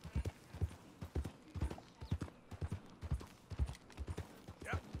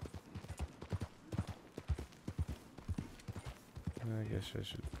 I guess I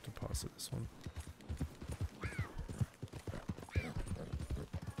should deposit this one.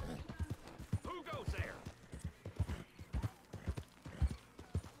 Who goes there?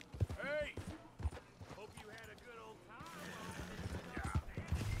 Hey! Hope you had a good old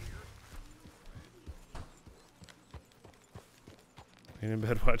Ain't in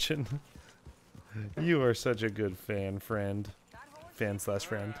bed watching. You are such a good fan/friend.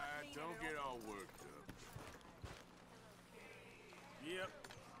 Fan/friend. Don't get all worked up. Yep.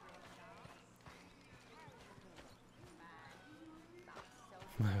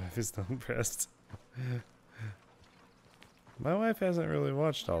 My wife is not impressed. My wife hasn't really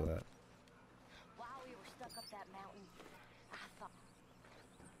watched all that. While we were stuck up that mountain, I thought.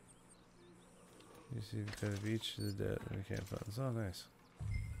 You see the kind of beach to the dead and we can't find. It's all nice.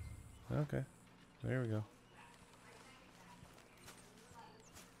 Okay. There we go.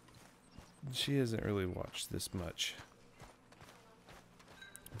 She hasn't really watched this much.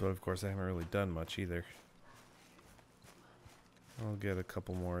 But of course I haven't really done much either. I'll get a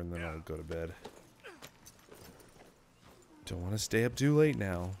couple more and then I'll go to bed. Don't want to stay up too late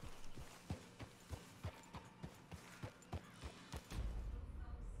now.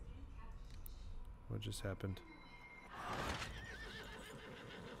 What just happened?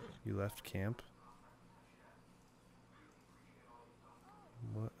 You left camp?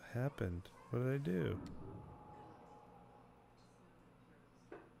 What happened? What did I do?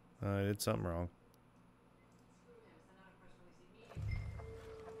 I did something wrong.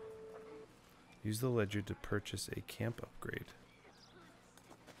 Use the ledger to purchase a camp upgrade.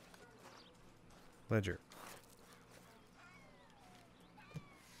 Ledger.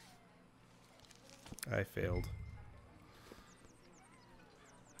 I failed.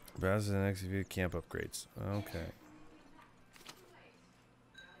 Browse and execute camp upgrades. Okay.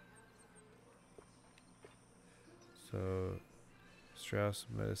 So, Strauss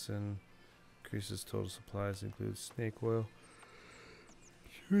medicine increases total supplies, includes snake oil.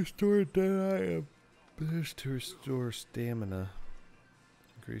 Restore dead item. Best to restore stamina.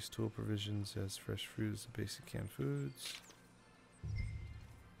 Increase tool provisions as fresh fruits and basic canned foods.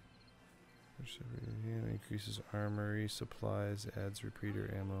 Increases armory supplies, adds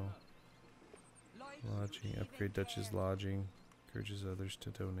repeater ammo. Lodging, upgrade Dutch's lodging. Encourages others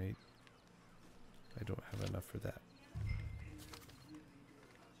to donate. I don't have enough for that.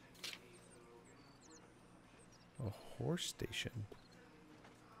 A horse station.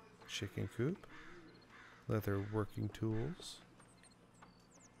 Chicken coop. Leather working tools.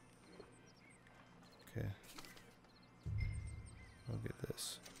 Okay. I'll get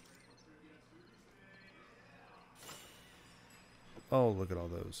this. Oh, look at all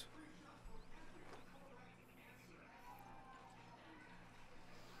those.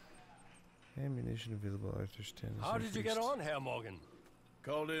 Ammunition available after stand. How did you get on, Herr Morgan?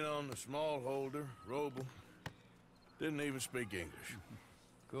 Called in on the small holder, Roble. Didn't even speak English.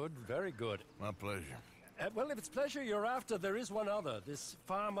 Good, very good. My pleasure. Well, if it's pleasure you're after, there is one other. This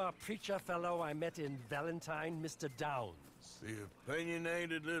farmer preacher fellow I met in Valentine, Mr. Downs. The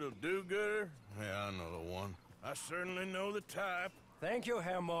opinionated little do-gooder? Yeah, I know the one. I certainly know the type. Thank you,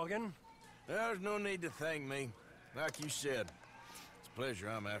 Herr Morgan. There's no need to thank me. Like you said, it's pleasure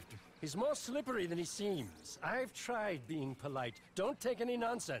I'm after. He's more slippery than he seems. I've tried being polite. Don't take any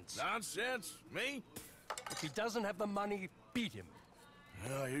nonsense. Nonsense? Me? If he doesn't have the money, beat him.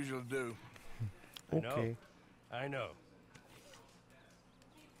 Yeah, I usually do. Okay. I know.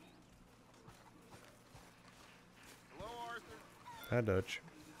 Hello, Arthur. Hi, Dutch.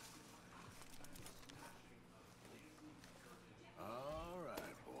 All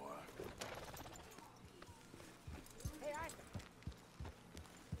right, boy. Hey, Arthur.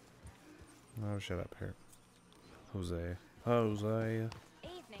 Oh, shut up here. Jose. Jose.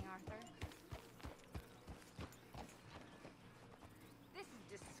 Evening, Arthur. This is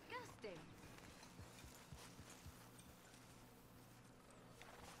disgusting.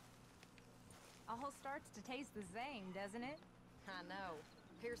 All starts to taste the same, doesn't it? I know.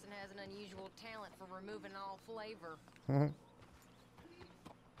 Pearson has an unusual talent for removing all flavor.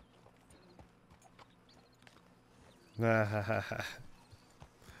 I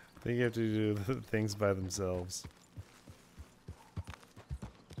think you have to do the things by themselves.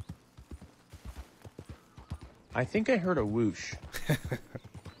 I think I heard a whoosh.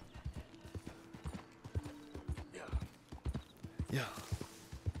 Yeah.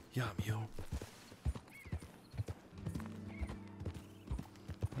 Yeah, yo.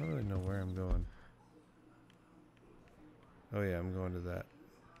 I don't really know where I'm going. Oh yeah, I'm going to that.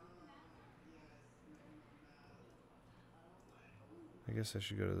 I guess I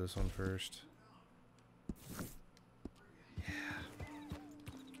should go to this one first.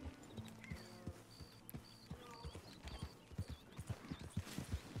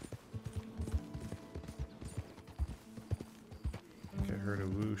 Okay, I heard a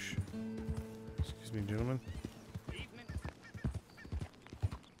whoosh. Excuse me, gentlemen.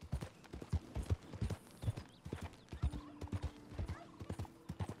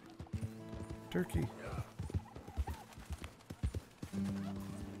 Turkey.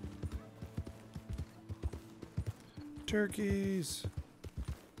 Turkeys.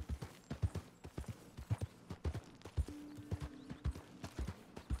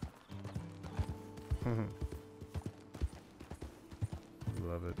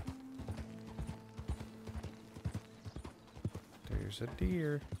 love it. There's a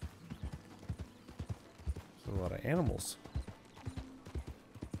deer. There's a lot of animals.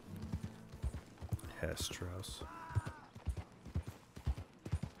 Strauss.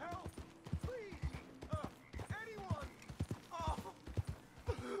 Help! Please! Anyone!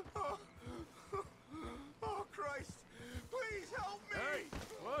 Oh, Christ! Please help me! Hey,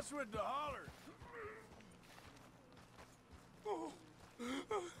 what's with the holler? Oh,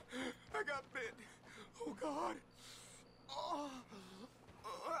 I got bit. Oh, God. Oh,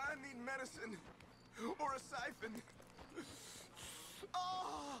 I need medicine. Or a siphon.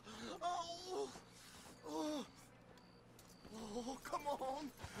 Oh, oh, oh, oh, come on.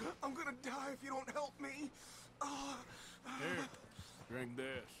 I'm gonna die if you don't help me. Oh. Here, drink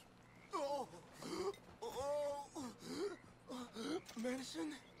this. Oh, oh,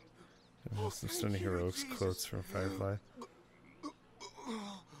 medicine? Some stunning heroics quotes from Firefly.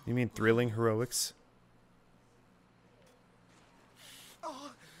 You mean thrilling heroics?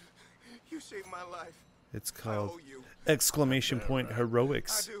 Oh, you saved my life. It's called exclamation point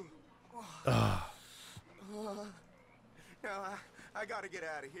heroics. I do. Ah. Now I gotta get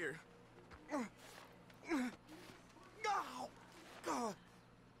out of here.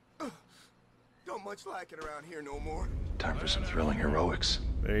 Don't much like it around here no more. Time for some thrilling heroics.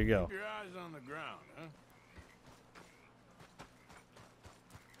 There you go. Keep your eyes on the ground, huh?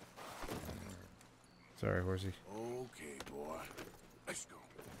 Sorry, horsey. Okay, boy. Let's go.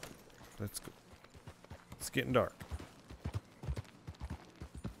 Let's go. It's getting dark.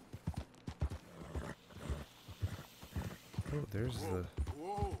 Oh, there's the...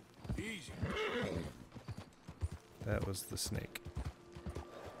 Whoa, easy. That was the snake.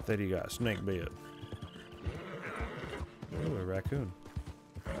 There you got, snake bit. Oh, a raccoon.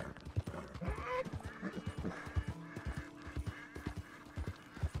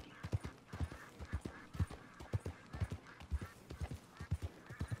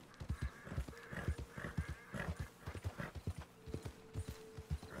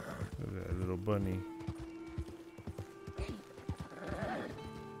 Look at that little bunny.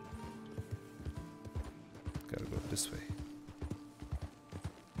 Gotta go this way.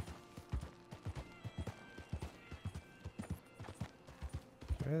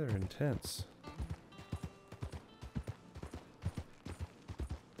 Rather intense.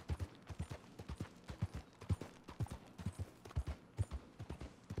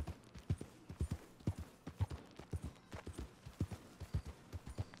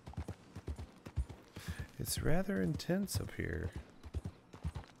 It's rather intense up here.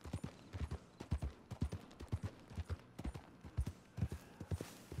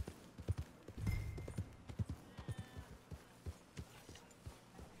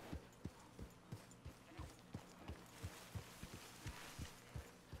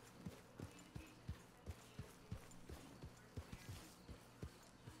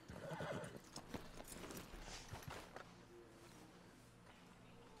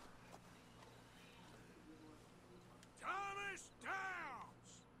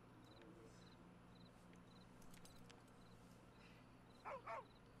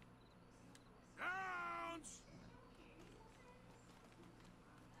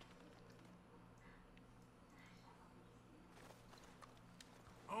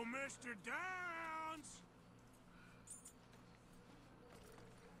 Oh, Mr. Downs!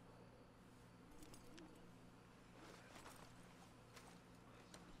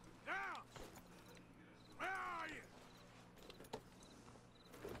 Downs! Where are you?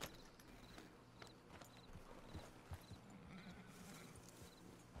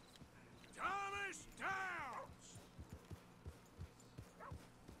 Thomas Downs!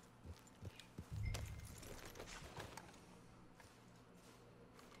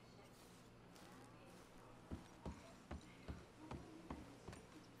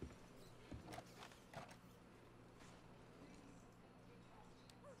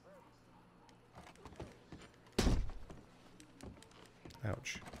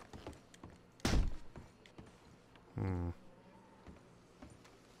 Ouch.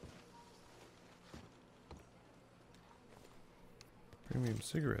 Premium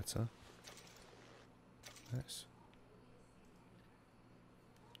cigarettes, huh? Nice.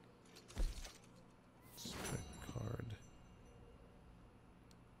 Spec card.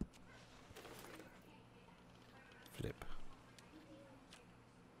 Flip.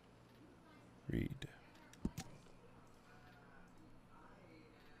 Read.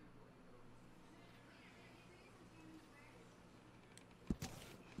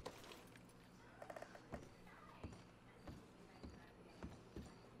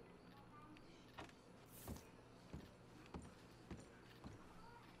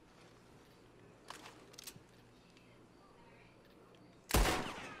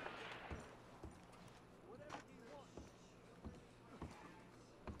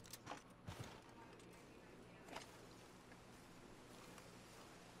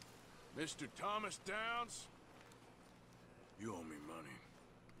 Mr. Thomas Downs? You owe me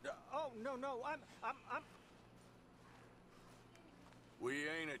money. Oh, no, I'm... We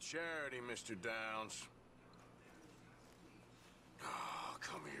ain't a charity, Mr. Downs. Oh,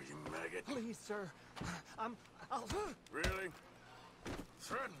 come here, you maggot. Please, sir. I'll... Really?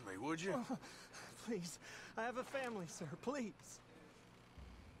 Threaten me, would you? Oh, please. I have a family, sir. Please.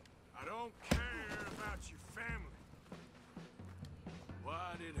 I don't care about your family.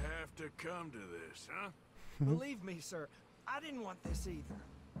 Why'd it have to come to this, huh? Believe me, sir. I didn't want this either.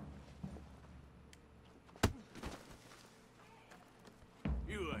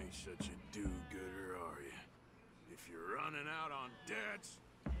 You ain't such a do-gooder, are you? If you're running out on debts...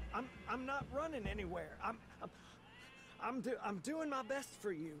 I'm not running anywhere. I'm doing my best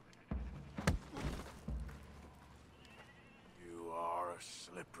for you. You are a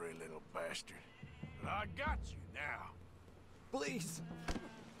slippery little bastard. But I got you now. Please.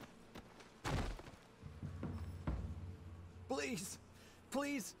 Please.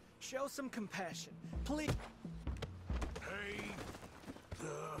 Please, show some compassion. Please. Pay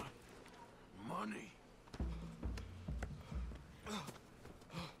the money.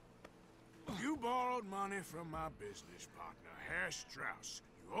 You borrowed money from my business partner, Herr Strauss.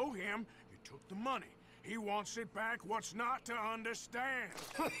 You owe him, you took the money. He wants it back. What's not to understand?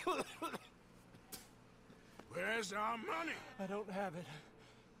 Where's our money? I don't have it.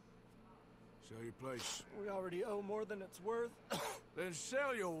 Sell your place. We already owe more than it's worth. Then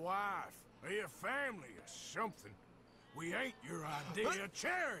sell your wife, or your family, or something. We ain't your idea of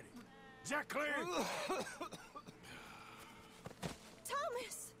charity. Is that clear?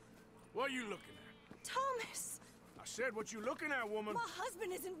 Thomas! What are you looking at? Thomas! I said what you looking at, woman. My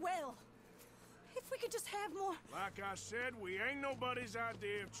husband isn't well. If we could just have more... Like I said, we ain't nobody's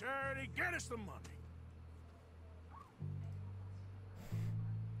idea of charity. Get us the money.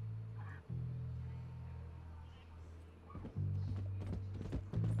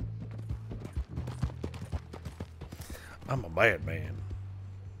 I'm a bad man.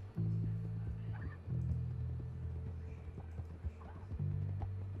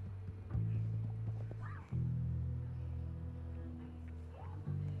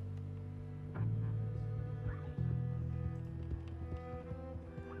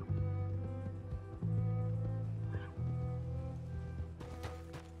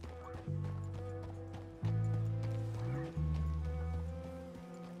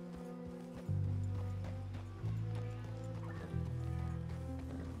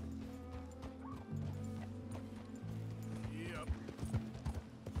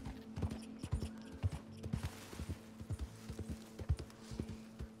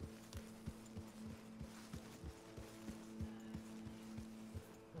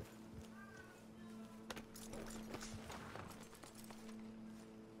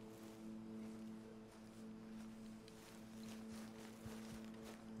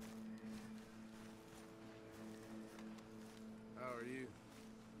 How are you?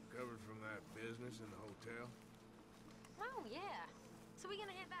 Recovered from that business in the hotel? Oh, yeah. So we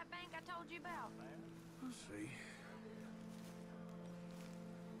gonna hit that bank I told you about? See?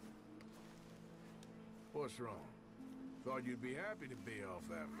 What's wrong? Thought you'd be happy to be off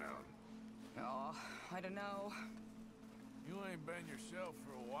that mountain. Oh, I don't know. You ain't been yourself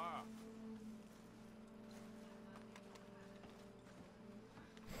for a while.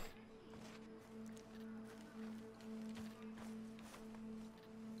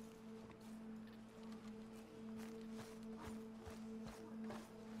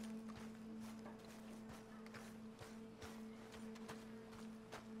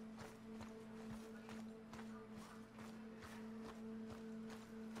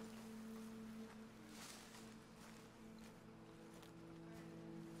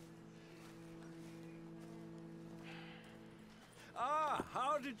 Ah,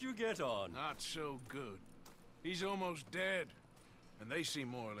 how did you get on? Not so good. He's almost dead. And they seem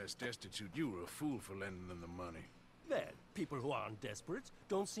more or less destitute. You were a fool for lending them the money. Well, people who aren't desperate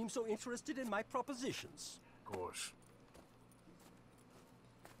don't seem so interested in my propositions. Of course.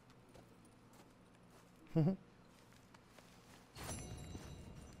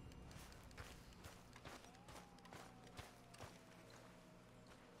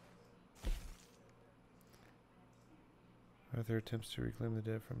 Arthur attempts to reclaim the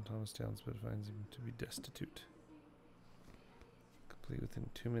debt from Thomas Downs, but finds him to be destitute. Complete within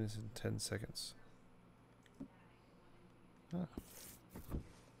 2 minutes and 10 seconds. Ah.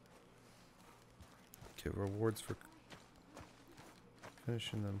 Okay, rewards for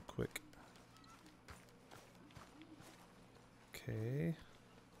finishing them quick. Okay.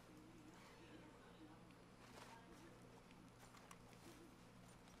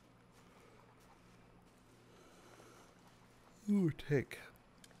 Ooh, take.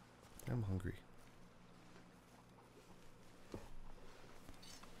 I'm hungry.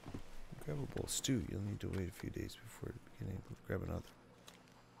 Grab a bowl of stew. You'll need to wait a few days before beginning. Grab another.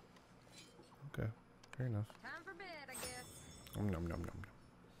 Okay, fair enough. Time for bed, I guess. Nom nom nom nom.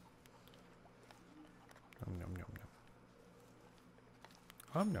 Nom nom nom nom.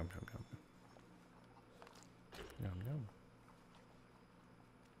 Nom nom nom nom. Nom nom.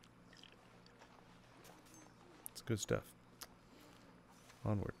 It's good stuff.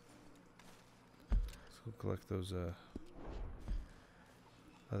 Onward. Let's go collect those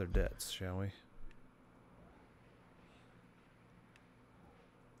other debts, shall we?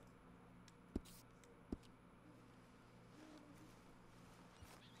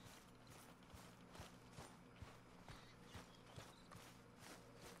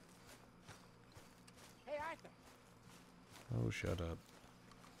 Hey, Arthur. Oh, shut up.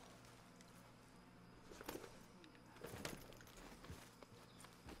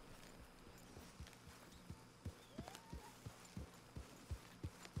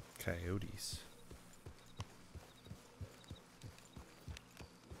 Coyotes.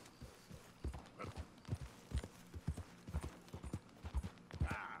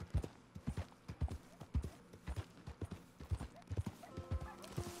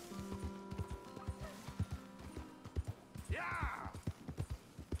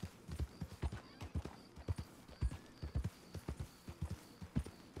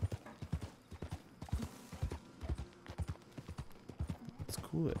 It's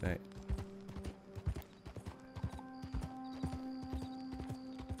cool at night.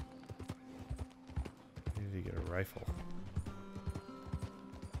 Need to get a rifle.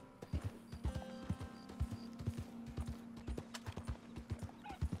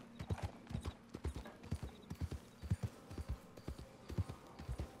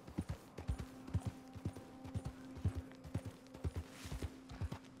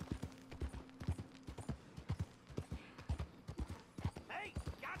 Hey,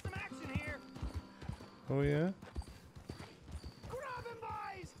 got some action here. Oh yeah? Grab him,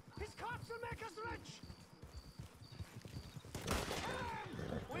 boys! His cops will make us rich!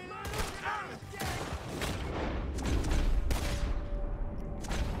 We let him out!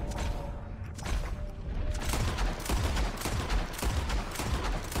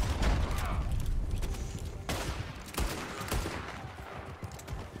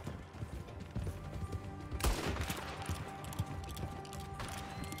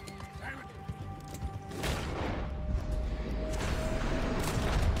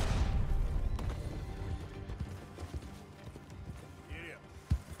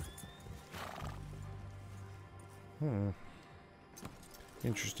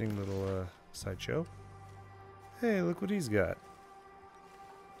 Interesting little sideshow. Hey, look what he's got.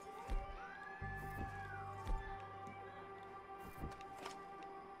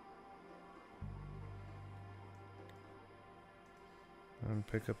 And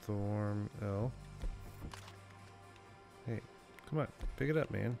pick up the warm L. Hey, come on, pick it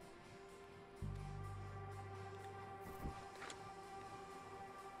up, man.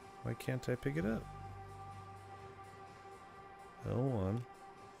 Why can't I pick it up? L1.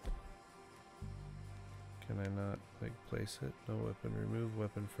 Can I not, like, place it? No weapon. Remove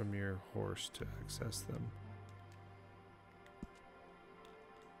weapon from your horse to access them.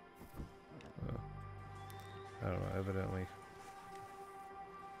 Oh. I don't know, evidently.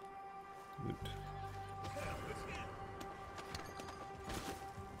 Loot.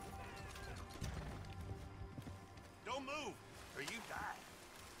 Don't move, or you die.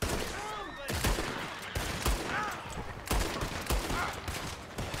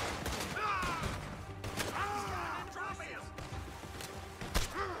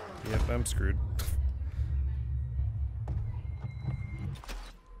 Yep, I'm screwed.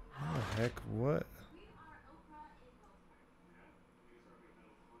 What the heck? What?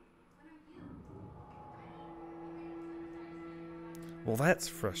 Well, that's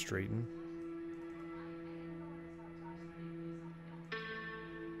frustrating.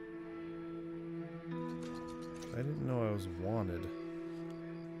 I didn't know I was wanted.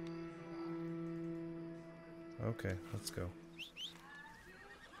 Okay, let's go.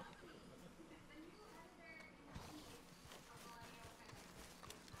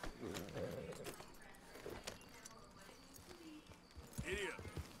 Idiot.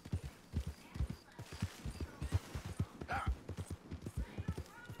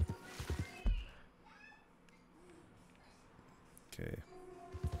 Okay.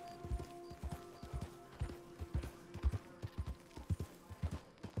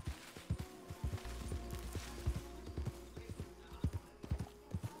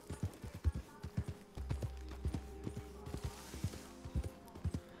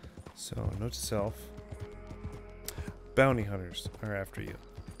 So, note to self. Bounty hunters are after you.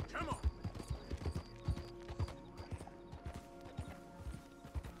 Come on.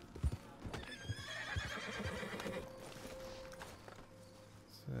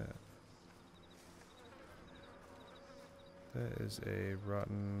 That is a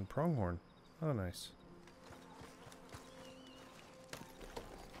rotten pronghorn. Oh, nice.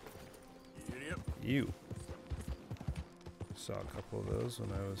 Idiot. You. Saw a couple of those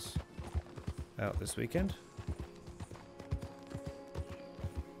when I was out this weekend.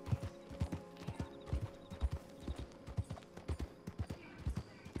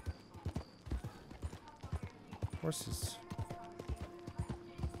 Horses.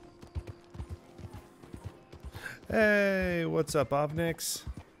 Hey, what's up, Ovnix?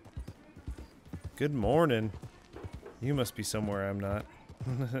 Good morning. You must be somewhere I'm not.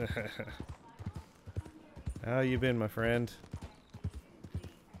 How you been, my friend?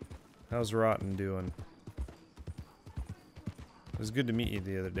 How's Rotten doing? It was good to meet you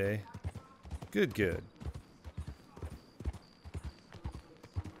the other day. Good, good.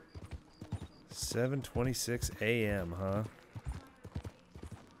 7:26 a.m., huh?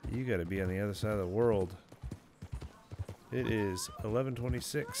 You gotta be on the other side of the world. It is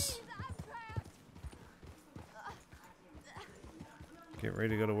 11:26. Get ready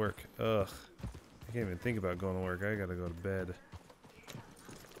to go to work. Ugh. I can't even think about going to work. I gotta go to bed.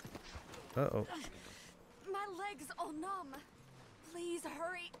 Uh-oh. My legs all numb. Please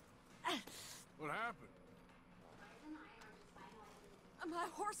hurry. What happened? My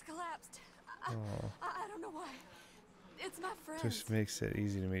horse collapsed. Oh. I don't know why. It's my friend. Just makes it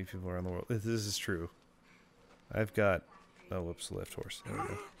easy to meet people around the world. This is true. I've got... Oh, whoops, left horse. There we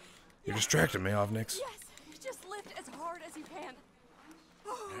go. You're distracting me, Ovnix. Yes, just lift as hard as you can.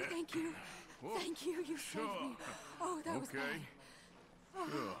 Oh, thank you. Whoa. Thank you. You saved me. Oh, that was bad. Oh.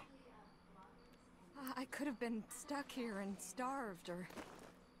 Sure. I could have been stuck here and starved or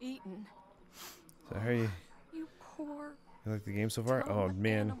eaten. So how are you? You poor. You like the game so far? Oh,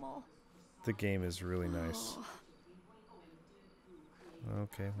 man. Animal. The game is really nice. Oh.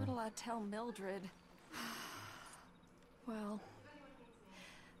 Okay. Well. What'll I tell Mildred? Well,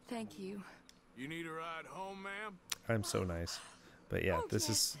 thank you. You need a ride home, ma'am? I'm so nice. But yeah, Oh, this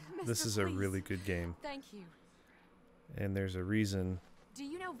yes, is Mr. a Please. really good game. Thank you. And there's a reason. Do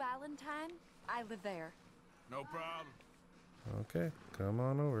you know Valentine? I live there. No problem. Okay, come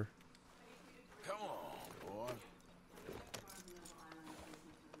on over. Come on, boy.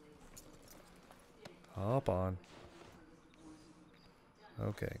 Hop on.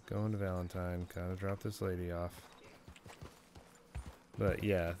 Okay, going to Valentine. Gotta drop this lady off. But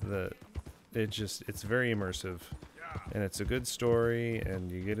yeah, it's very immersive. And it's a good story, and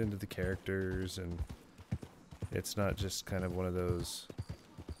you get into the characters, and it's not just kind of one of those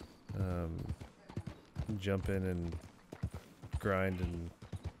jump in and grind and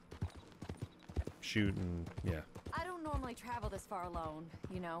shoot and yeah. I don't normally travel this far alone,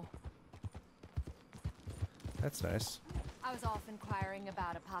 you know. That's nice. I was off inquiring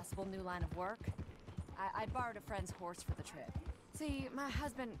about a possible new line of work. I'd borrowed a friend's horse for the trip. See, my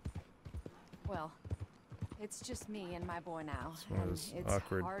husband... Well, it's just me and my boy now, one of and those it's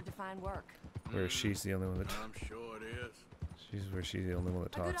awkward- hard to find work. Where she's the only one that I'm sure it is. she's the only one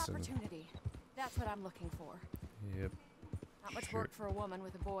that A good talks and opportunity. That's what I'm looking for. yep. Not much Sure. work for a woman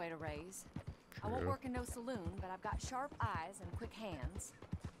with a boy to raise. I won't True. work in no saloon, but I've got sharp eyes and quick hands.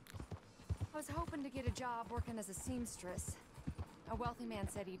 I was hoping to get a job working as a seamstress. A wealthy man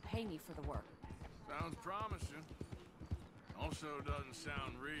said he'd pay me for the work. Sounds promising. Also doesn't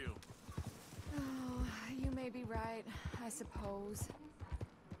sound real. Oh, you may be right, I suppose.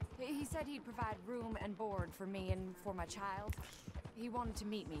 He said he'd provide room and board for me and for my child. He wanted to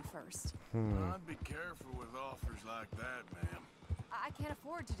meet me first. I'd be careful with offers like that, ma'am. I can't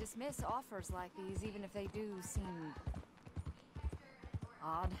afford to dismiss offers like these, even if they do seem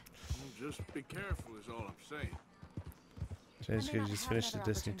odd. Just be careful is all I'm saying. James, I may you not just have finished the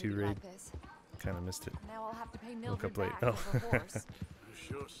another Destiny 2 opportunity raid. like this. Kind of missed it. Now I'll have to pay Woke Mildred up late. back over horse.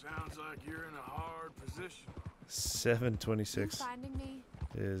 Sure sounds like you're in a hard position. 7:26 Finding me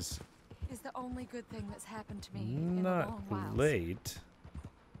is is the only good thing that's happened to me in a not long while. late.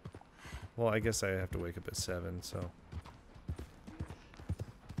 Well, I guess I have to wake up at 7, so.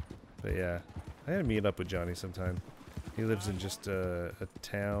 But yeah, I gotta meet up with Johnny sometime. He lives in just a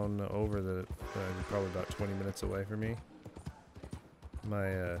town over the, probably about 20 minutes away from me.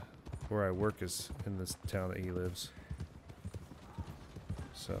 My, where I work is in this town that he lives.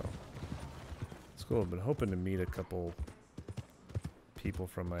 So, it's cool. I've been hoping to meet a couple people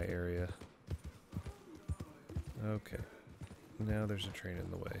from my area. Okay. Now there's a train in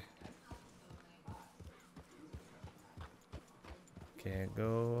the way. Can't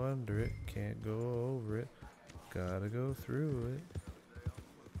go under it, can't go over it. Gotta go through it.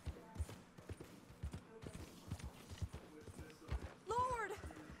 Lord!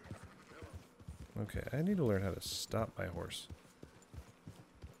 Okay, I need to learn how to stop my horse.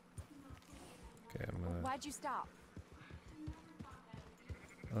 Okay, I'm gonna... Why'd you stop?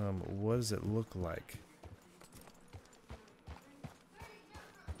 What does it look like?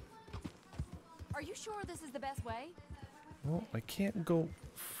 Are you sure this is the best way? Well, I can't go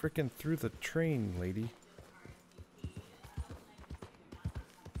frickin' through the train, lady.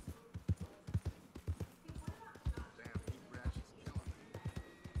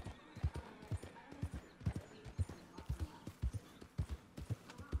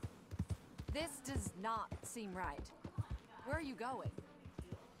 This does not seem right. Where are you going?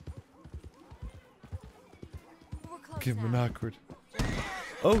 We're close Give him now. an awkward.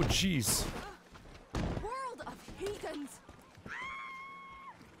 Oh, jeez. World of heathens!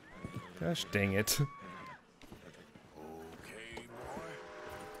 Gosh dang it.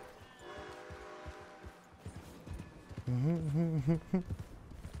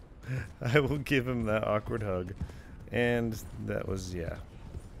 I will give him that awkward hug. And that was, yeah.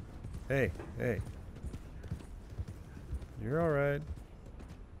 Hey, hey. You're alright.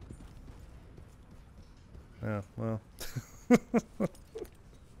 Oh, well.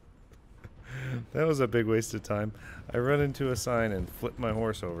 That was a big waste of time. I run into a sign and flip my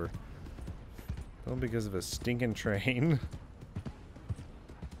horse over. All because of a stinking train.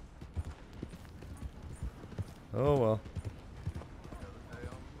 Oh well.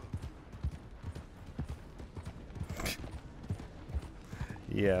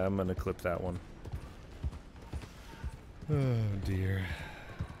 Yeah, I'm gonna clip that one. Oh dear.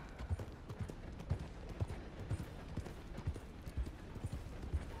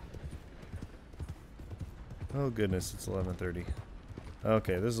 Oh goodness, it's 11:30.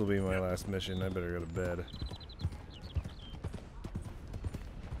 Okay, this will be my last mission. I better go to bed.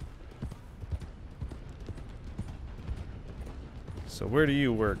 So where do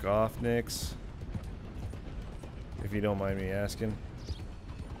you work, off, Nix? If you don't mind me asking.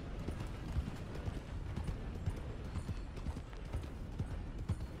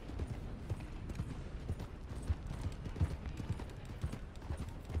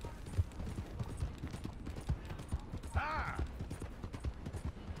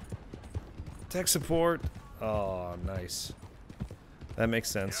 Tech support. Oh, nice. That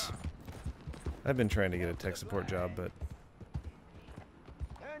makes sense. I've been trying to get a tech support job, but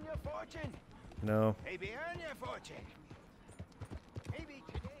Earn your fortune. no. Maybe earn your fortune. Maybe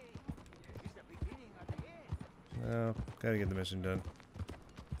today is the beginning of the end. No, gotta get the mission done.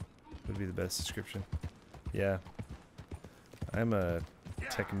 Would be the best description. Yeah. I'm a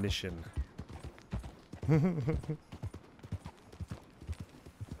technician.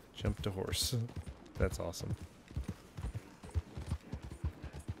 Jump to horse. That's awesome.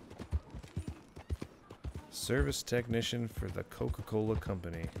 Service technician for the Coca-Cola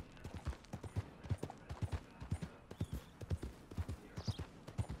Company.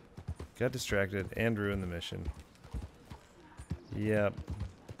 Got distracted and ruined the mission. Yep.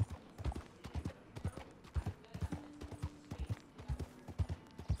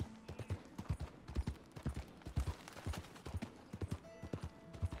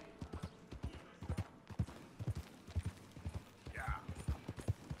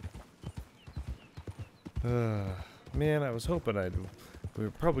 Man, I was hoping we were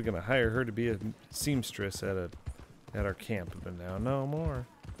probably gonna hire her to be a seamstress at our camp, but now no more,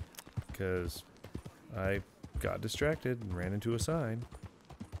 because I got distracted and ran into a sign.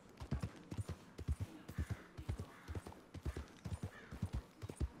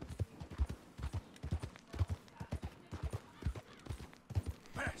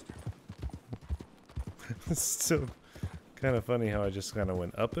 It's still kind of funny how I just kind of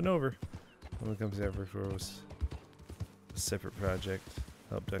went up and over. When it comes to before it was a separate project,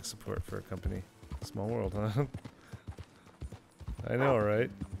 help desk support for a company. Small world, huh? I know,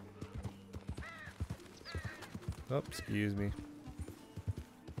 right? Oh, excuse me.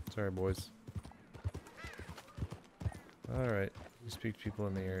 Sorry, boys. Alright, you speak to people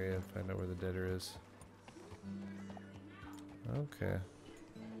in the area and find out where the debtor is. Okay.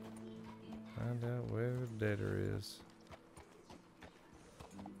 Find out where the debtor is.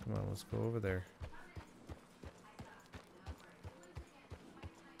 Come on, let's go over there.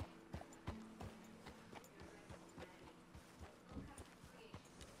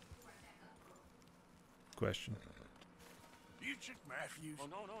 Question. You Chick Matthews? Oh,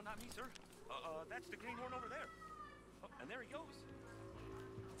 no, not me, sir. That's the greenhorn over there. Oh, and there he goes.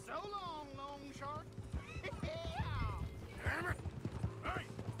 So long, long shark. Damn it!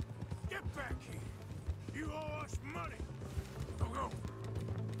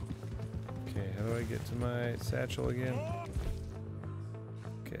 I get to my satchel again?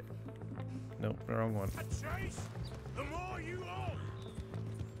 Okay. Nope, wrong one. Chase, the more you own.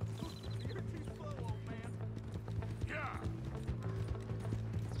 You're too slow, old man. Yeah.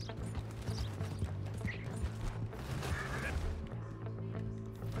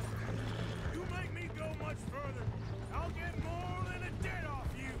 You make me go much further, I'll get more than a debt off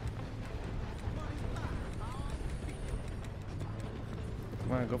you.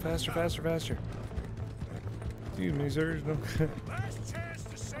 Come on, go faster, faster, faster. Excuse me, sir. No. Last chance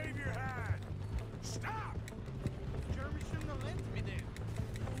to save your hide. Stop! Jeremy shouldn't have lent me then.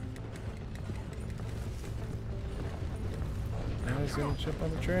 Now he's gonna jump on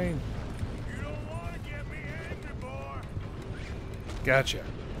the train. You don't want to get me angry, boy. Gotcha.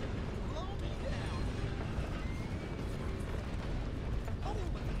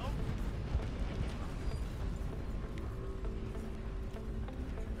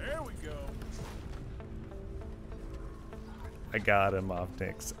 There we go. I got him,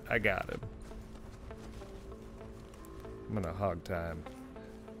 Optics. I got him. I'm gonna hog time.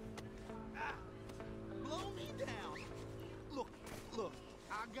 Blow me down. Look,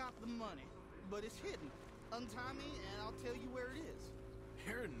 I got the money, but it's hidden. Untie me and I'll tell you where it is.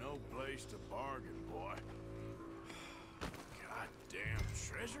 You're no place to bargain, boy. Goddamn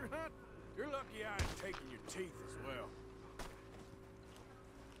treasure hunt? You're lucky I ain't taking your teeth as well.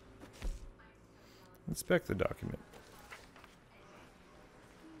 Inspect the document.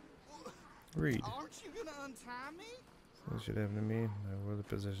 Read. Aren't you gonna untie me? So it should happen to me. Where the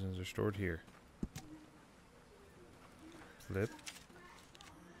positions are stored here. Flip.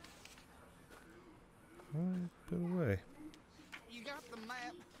 Put away. You got the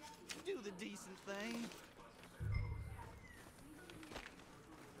map. Do the decent thing.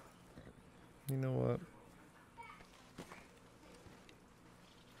 You know what?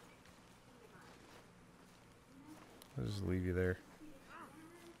 I'll just leave you there.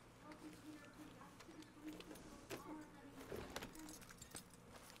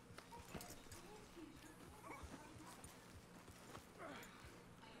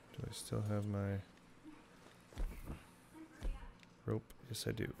 Do I still have my rope? Yes,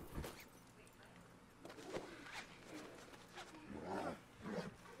 I do.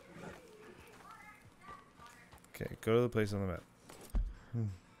 Okay, go to the place on the map.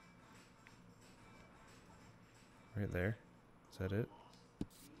 Right there. Is that it?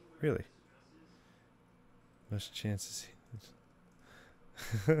 Really? Much chances.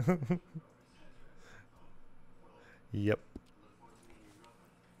 Yep.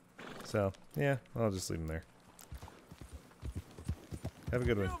 So, yeah, I'll just leave him there. Have a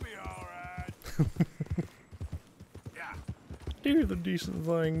good one. You'll be alright. Yeah. You're the decent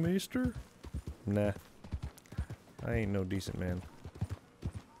thing, mister. Nah. I ain't no decent man.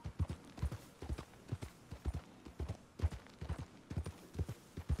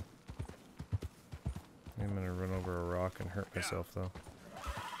 I'm gonna run over a rock and hurt myself, though.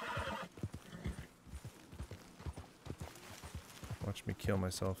 Watch me kill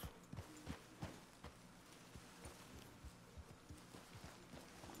myself.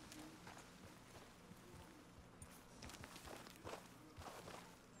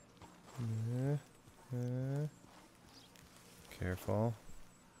 Careful.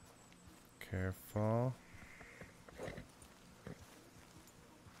 Careful.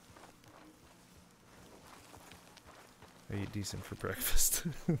 I eat decent for breakfast.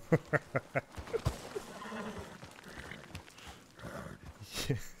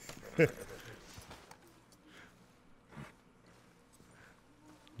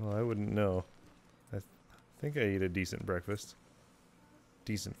 Well, I wouldn't know. I think I eat a decent breakfast.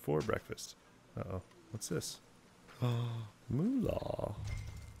 Decent for breakfast. Uh-oh. What's this? Moolah.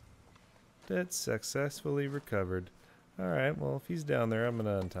 Dead successfully recovered. Alright, well, if he's down there, I'm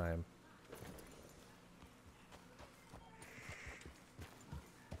gonna untie him.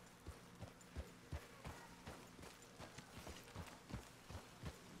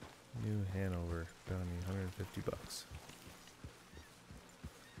 New Hanover. Bounty, 150 bucks.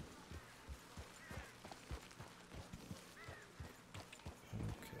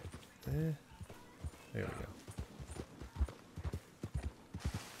 Okay. There we go.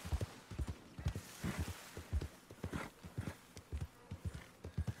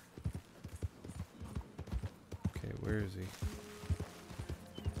 Okay, where is he?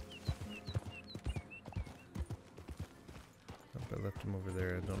 Oh, I left him over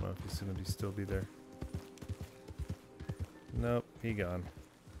there. I don't know if he's gonna still be there. Nope, he gone.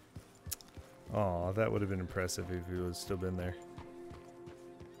 Aw, that would have been impressive if he would still been there.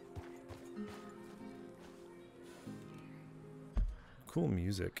 Cool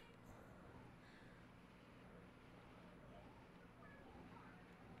music.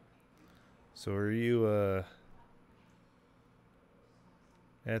 So are you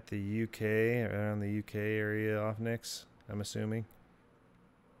at the UK, around the UK area off Nix, I'm assuming?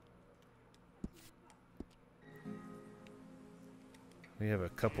 We have a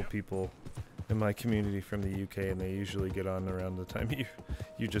couple people in my community from the UK, and they usually get on around the time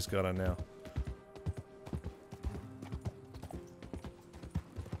you just got on now.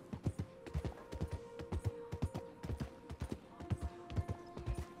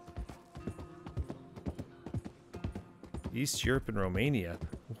 East Europe and Romania.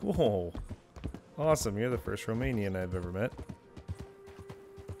 Whoa. Awesome. You're the first Romanian I've ever met.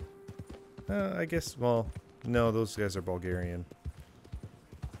 I guess, well, no, those guys are Bulgarian.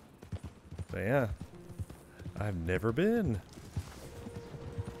 But yeah, I've never been.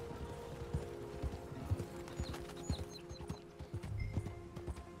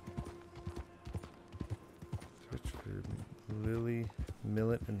 Search for Lily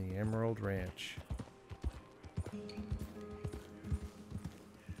Millet and the Emerald Ranch.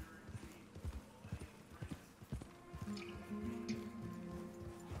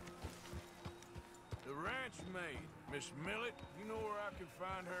 The ranch maid, Miss Millet. You know where I can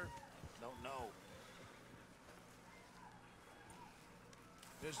find her? Don't know.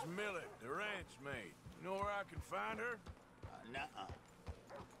 Miss Millet, the ranch maid. You know where I can find her? Nuh-uh.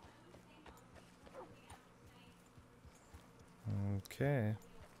 Okay.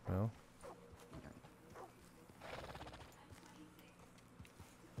 Well.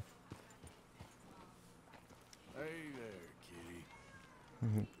 Hey there,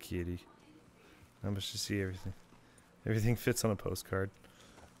 kitty. Kitty. How much to see everything? Everything fits on a postcard.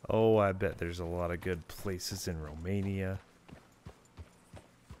 Oh, I bet there's a lot of good places in Romania.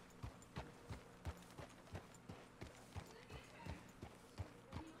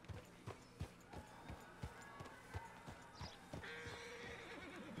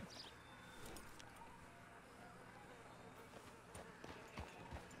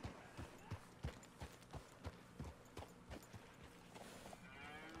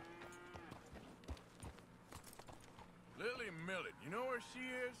 Lily Millet, you know where she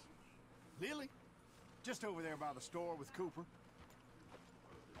is? Lily? Just over there by the store with Cooper.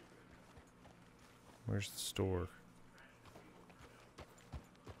 Where's the store?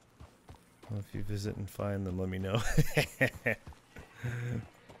 Well, if you visit and find them, let me know.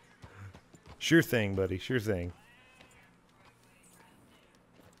 Sure thing, buddy. Sure thing.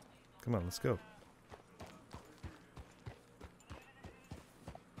 Come on, let's go.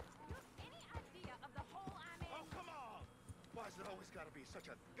 Why's it always gotta be such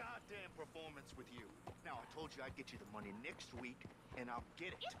a goddamn performance with you? Now, I told you I'd get you the money next week, and I'll get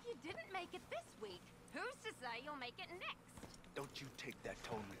it. If you didn't make it this week, who's to say you'll make it next? Don't you take that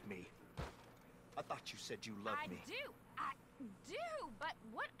tone with me. I thought you said you loved me. I do, but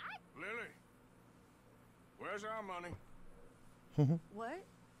what Lily, where's our money? What?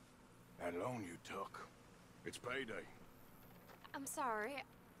 That loan you took. It's payday. I'm sorry.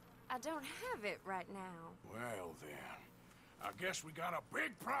 I don't have it right now. Well then, I guess we got a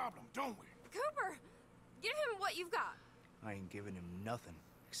big problem, don't we? Cooper, give him what you've got. I ain't giving him nothing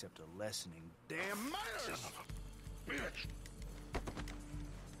except a lesson in damn manners. Bitch.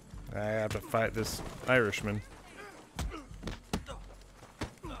 I have to fight this Irishman.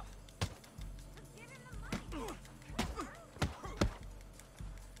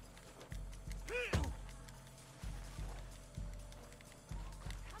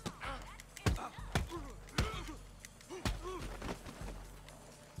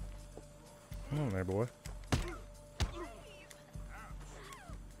 Come on there, boy.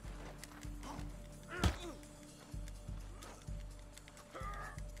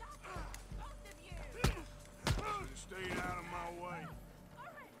 Stayed out of my way. All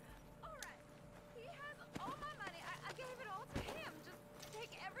right. He has all my money. I gave it all to him. Just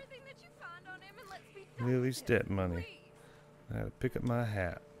take everything that you find on him and let's be done. Lily's debt money. I had to pick up my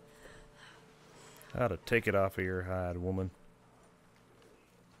hat. How to take it off of your hide, woman.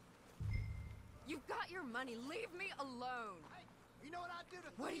 You've got your money. Leave me alone. Hey, you know what I do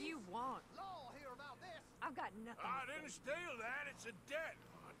to What do you want? Law here about this. I've got nothing. I didn't steal that. It's a debt.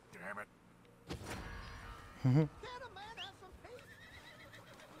 Oh, damn it. Get a man, have some peace.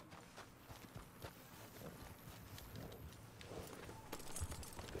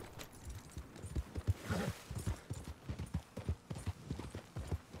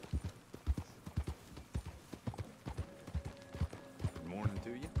 Good morning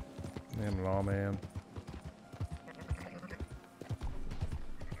to you. Damn lawman.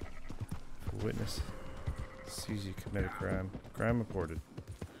 If a witness sees you commit a crime. Crime reported.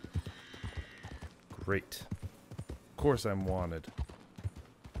 Great. Of course I'm wanted.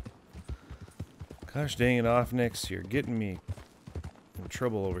 Gosh dang it, off next. You're getting me in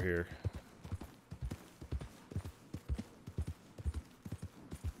trouble over here.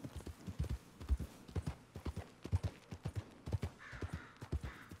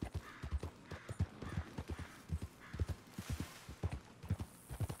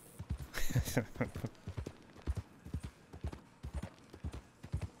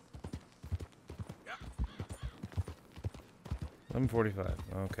 I'm 45.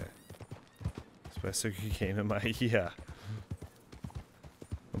 Okay. Specific game in my yeah.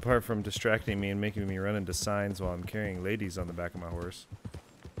 Apart from distracting me and making me run into signs while I'm carrying ladies on the back of my horse.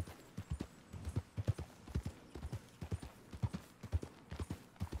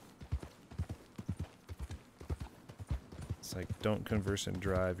 It's like, don't converse and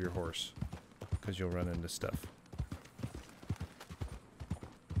drive your horse, because you'll run into stuff.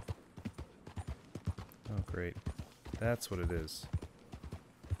 Oh, great. That's what it is.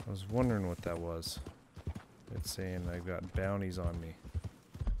 I was wondering what that was. It's saying I've got bounties on me.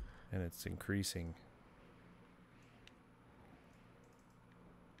 And it's increasing.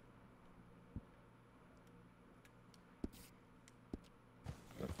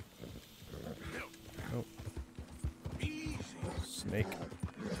 Oh. Snake.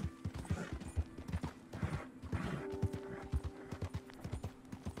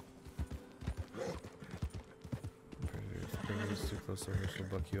 Predators too close to her, she'll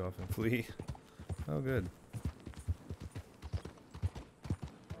buck you off and flee. Oh, good.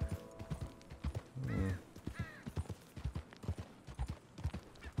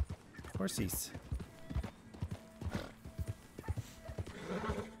 Horsies.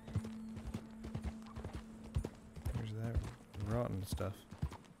 There's that rotten stuff.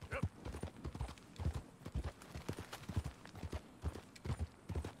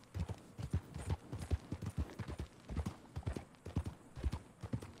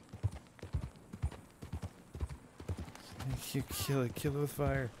 You kill it with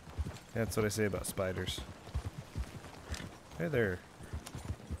fire. That's what I say about spiders. Hey there.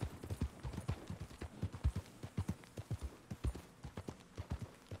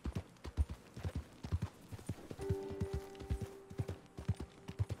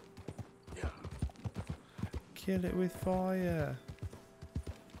 Kill it with fire.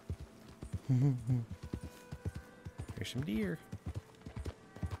 Here's some deer.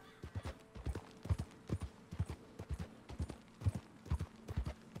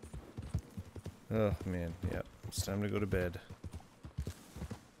 Oh man, yep. It's time to go to bed.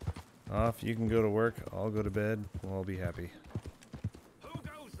 Off, you can go to work. I'll go to bed. We'll all be happy. Who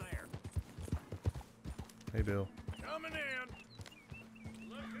goes there? Hey, Bill. Coming in.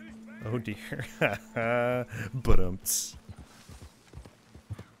 Look who's back. Oh dear. But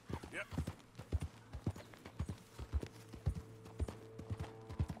Yep.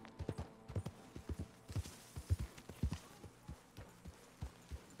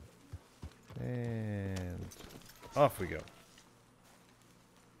 And off we go.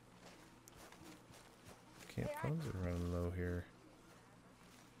 Funds are running low here.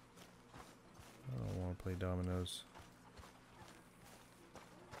 I don't want to play dominoes.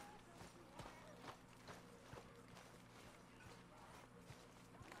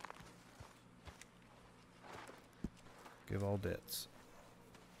 Give all debts.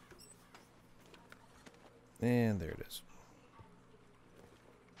 And there it is.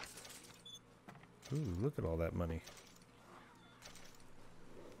 Ooh, look at all that money.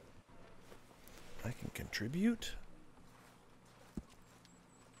 I can contribute?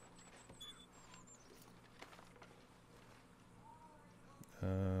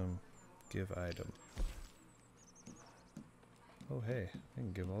 Give item. Oh hey, I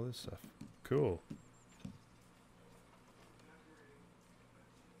can give all this stuff. Cool.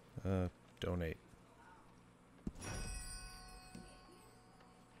 Donate. Donate.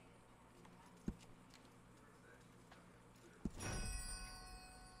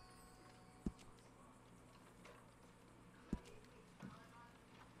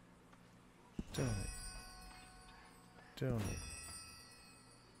 Donate.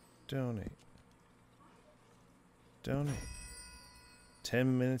 Donate. Donate.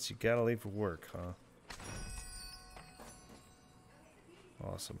 10 minutes, you gotta leave for work, huh?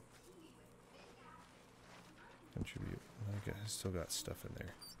 Awesome. Contribute. I still got stuff in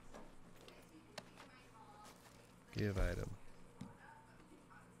there. Give item.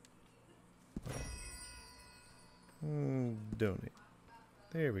 Oh. Donate.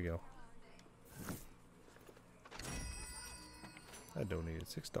 There we go. I donated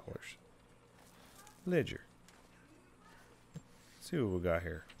 $6. Ledger. Let's see what we got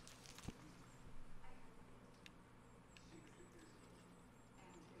here.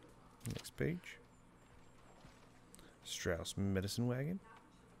 Next page. Strauss medicine wagon.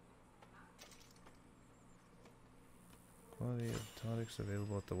 Quantity of tonics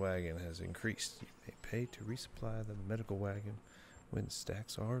available at the wagon has increased. You may pay to resupply the medical wagon when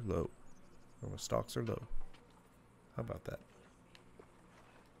stocks are low. Or when stocks are low. How about that?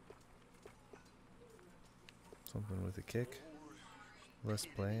 Something with a kick. Less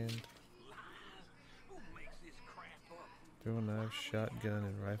bland. Throw knives, shotgun,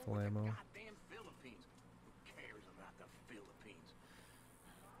 and rifle ammo.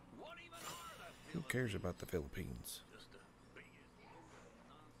 Who cares about the Philippines?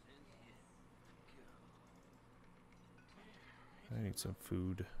 I need some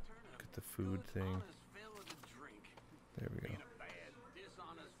food. Get the food thing. There we go.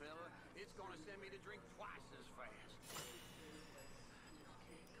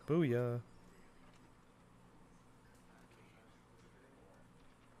 Booyah.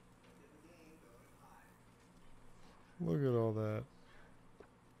 Look at all that.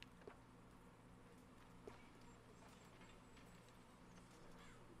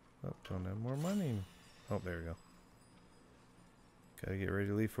 Oh, don't have more money. Oh, there we go. Gotta get ready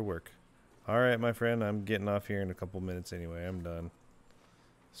to leave for work. Alright, my friend, I'm getting off here in a couple minutes anyway. I'm done.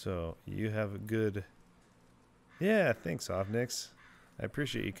 So, you have a good... Yeah, thanks, Offnix. I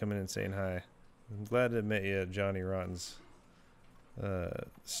appreciate you coming and saying hi. I'm glad to meet you at Johnny Rotten's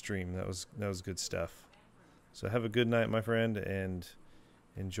stream. That was good stuff. So have a good night, my friend, and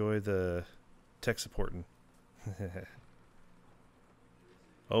enjoy the tech supporting.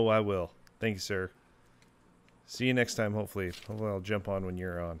 Oh, I will. Thank you, sir. See you next time, hopefully. Hopefully I'll jump on when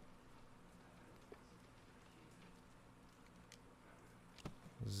you're on.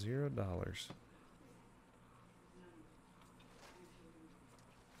 $0.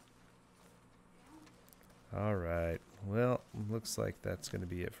 Alright. Well, looks like that's going to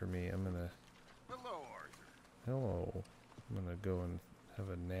be it for me. I'm going to... Hello, Arthur. Hello. I'm going to go and have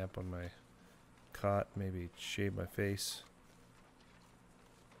a nap on my cot. Maybe shave my face.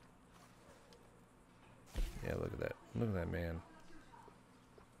 Yeah, look at that. Look at that man.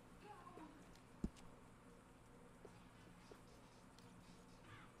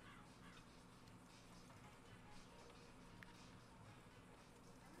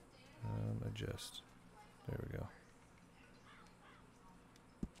 Adjust. There we go.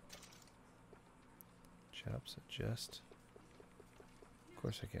 Chops, adjust. Of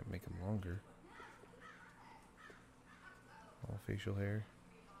course I can't make them longer. All facial hair.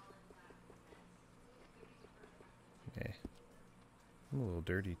 Yeah. I'm a little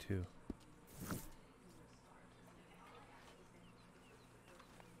dirty too.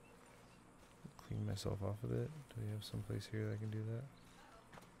 Clean myself off of it. Do we have some place here that I can do that?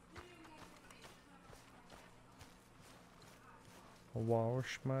 I'll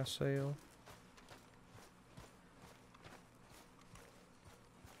wash myself.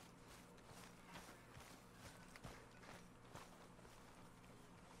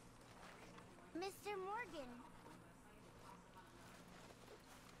 Mr. Morgan.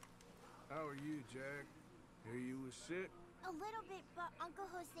 How are you, Jack? Hear you was sick? A little bit, but Uncle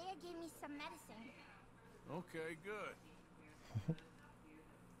Hosea gave me some medicine. Okay, good.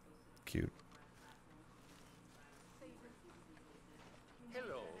 Cute.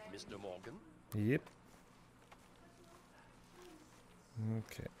 Hello, Mr. Morgan. Yep.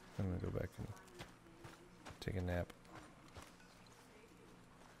 Okay, I'm gonna go back and take a nap.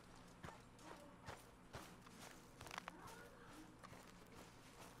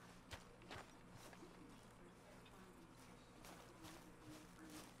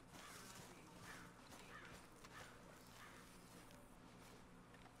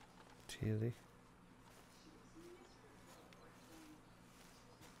 Tilly.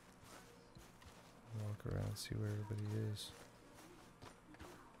 Walk around, see where everybody is.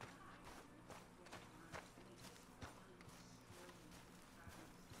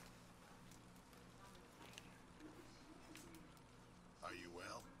 Are you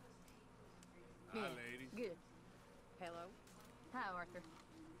well? Hi, lady. Good. Hello. Hi, Arthur.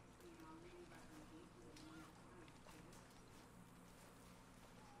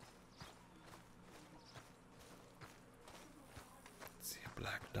 See a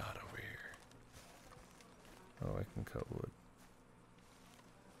black dot over here. Oh, I can cut wood.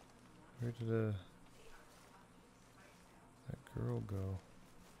 Where did that girl go?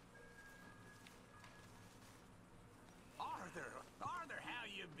 Arthur, how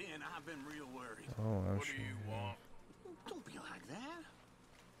you been? I've been real worried. Oh, I'm what sure. do you Yeah. want? Don't be like that.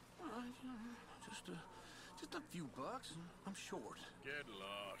 Just a few bucks. I'm short. Get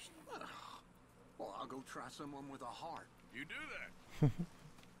lost. Well, I'll go try someone with a heart. You do that.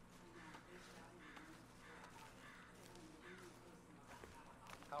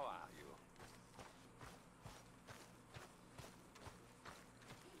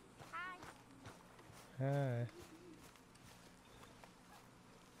 Hi.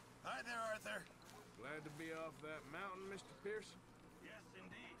 Hi there, Arthur. Glad to be off that mountain, Mr. Pearson? Yes,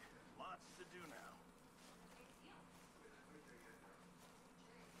 indeed. Lots to do now.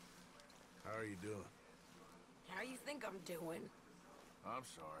 How are you doing? How you think I'm doing? I'm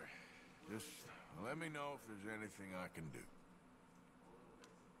sorry. Just let me know if there's anything I can do.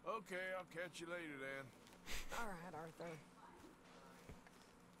 Okay, I'll catch you later then. All right, Arthur.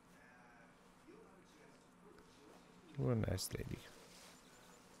 What a nice lady.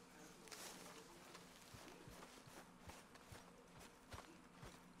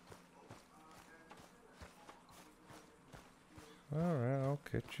 Alright, I'll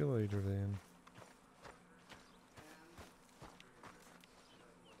catch you later then.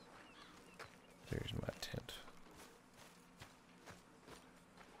 There's my tent.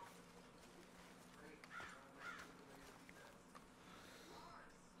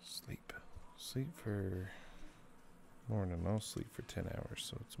 Sleep. Sleep for morning. I'll sleep for 10 hours,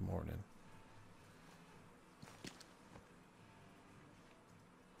 so it's morning.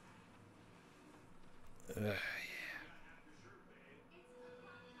 Yeah.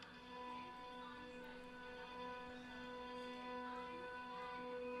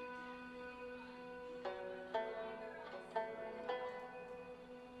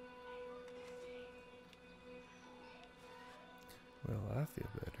 Well, I feel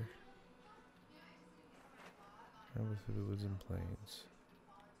better. I was through the woods and plains.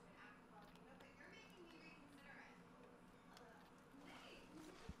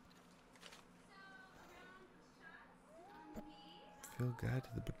 Field guide to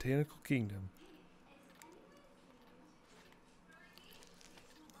the Botanical Kingdom.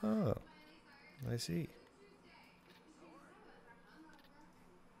 Oh, I see.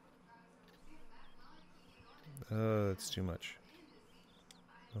 That's too much.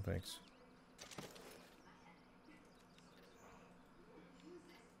 No thanks.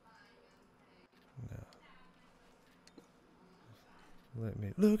 No. Let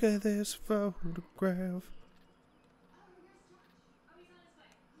me look at this photograph.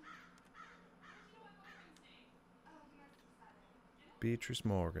 Beatrice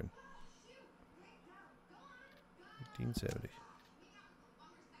Morgan. 1870.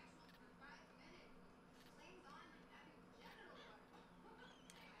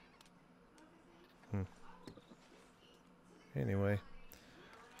 Anyway,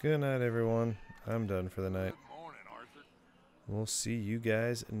 good night, everyone. I'm done for the night. Good morning, Arthur. We'll see you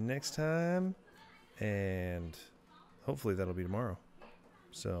guys next time, and hopefully that'll be tomorrow.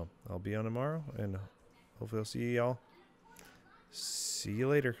 So I'll be on tomorrow, and hopefully I'll see y'all. See you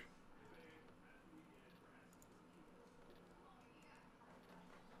later.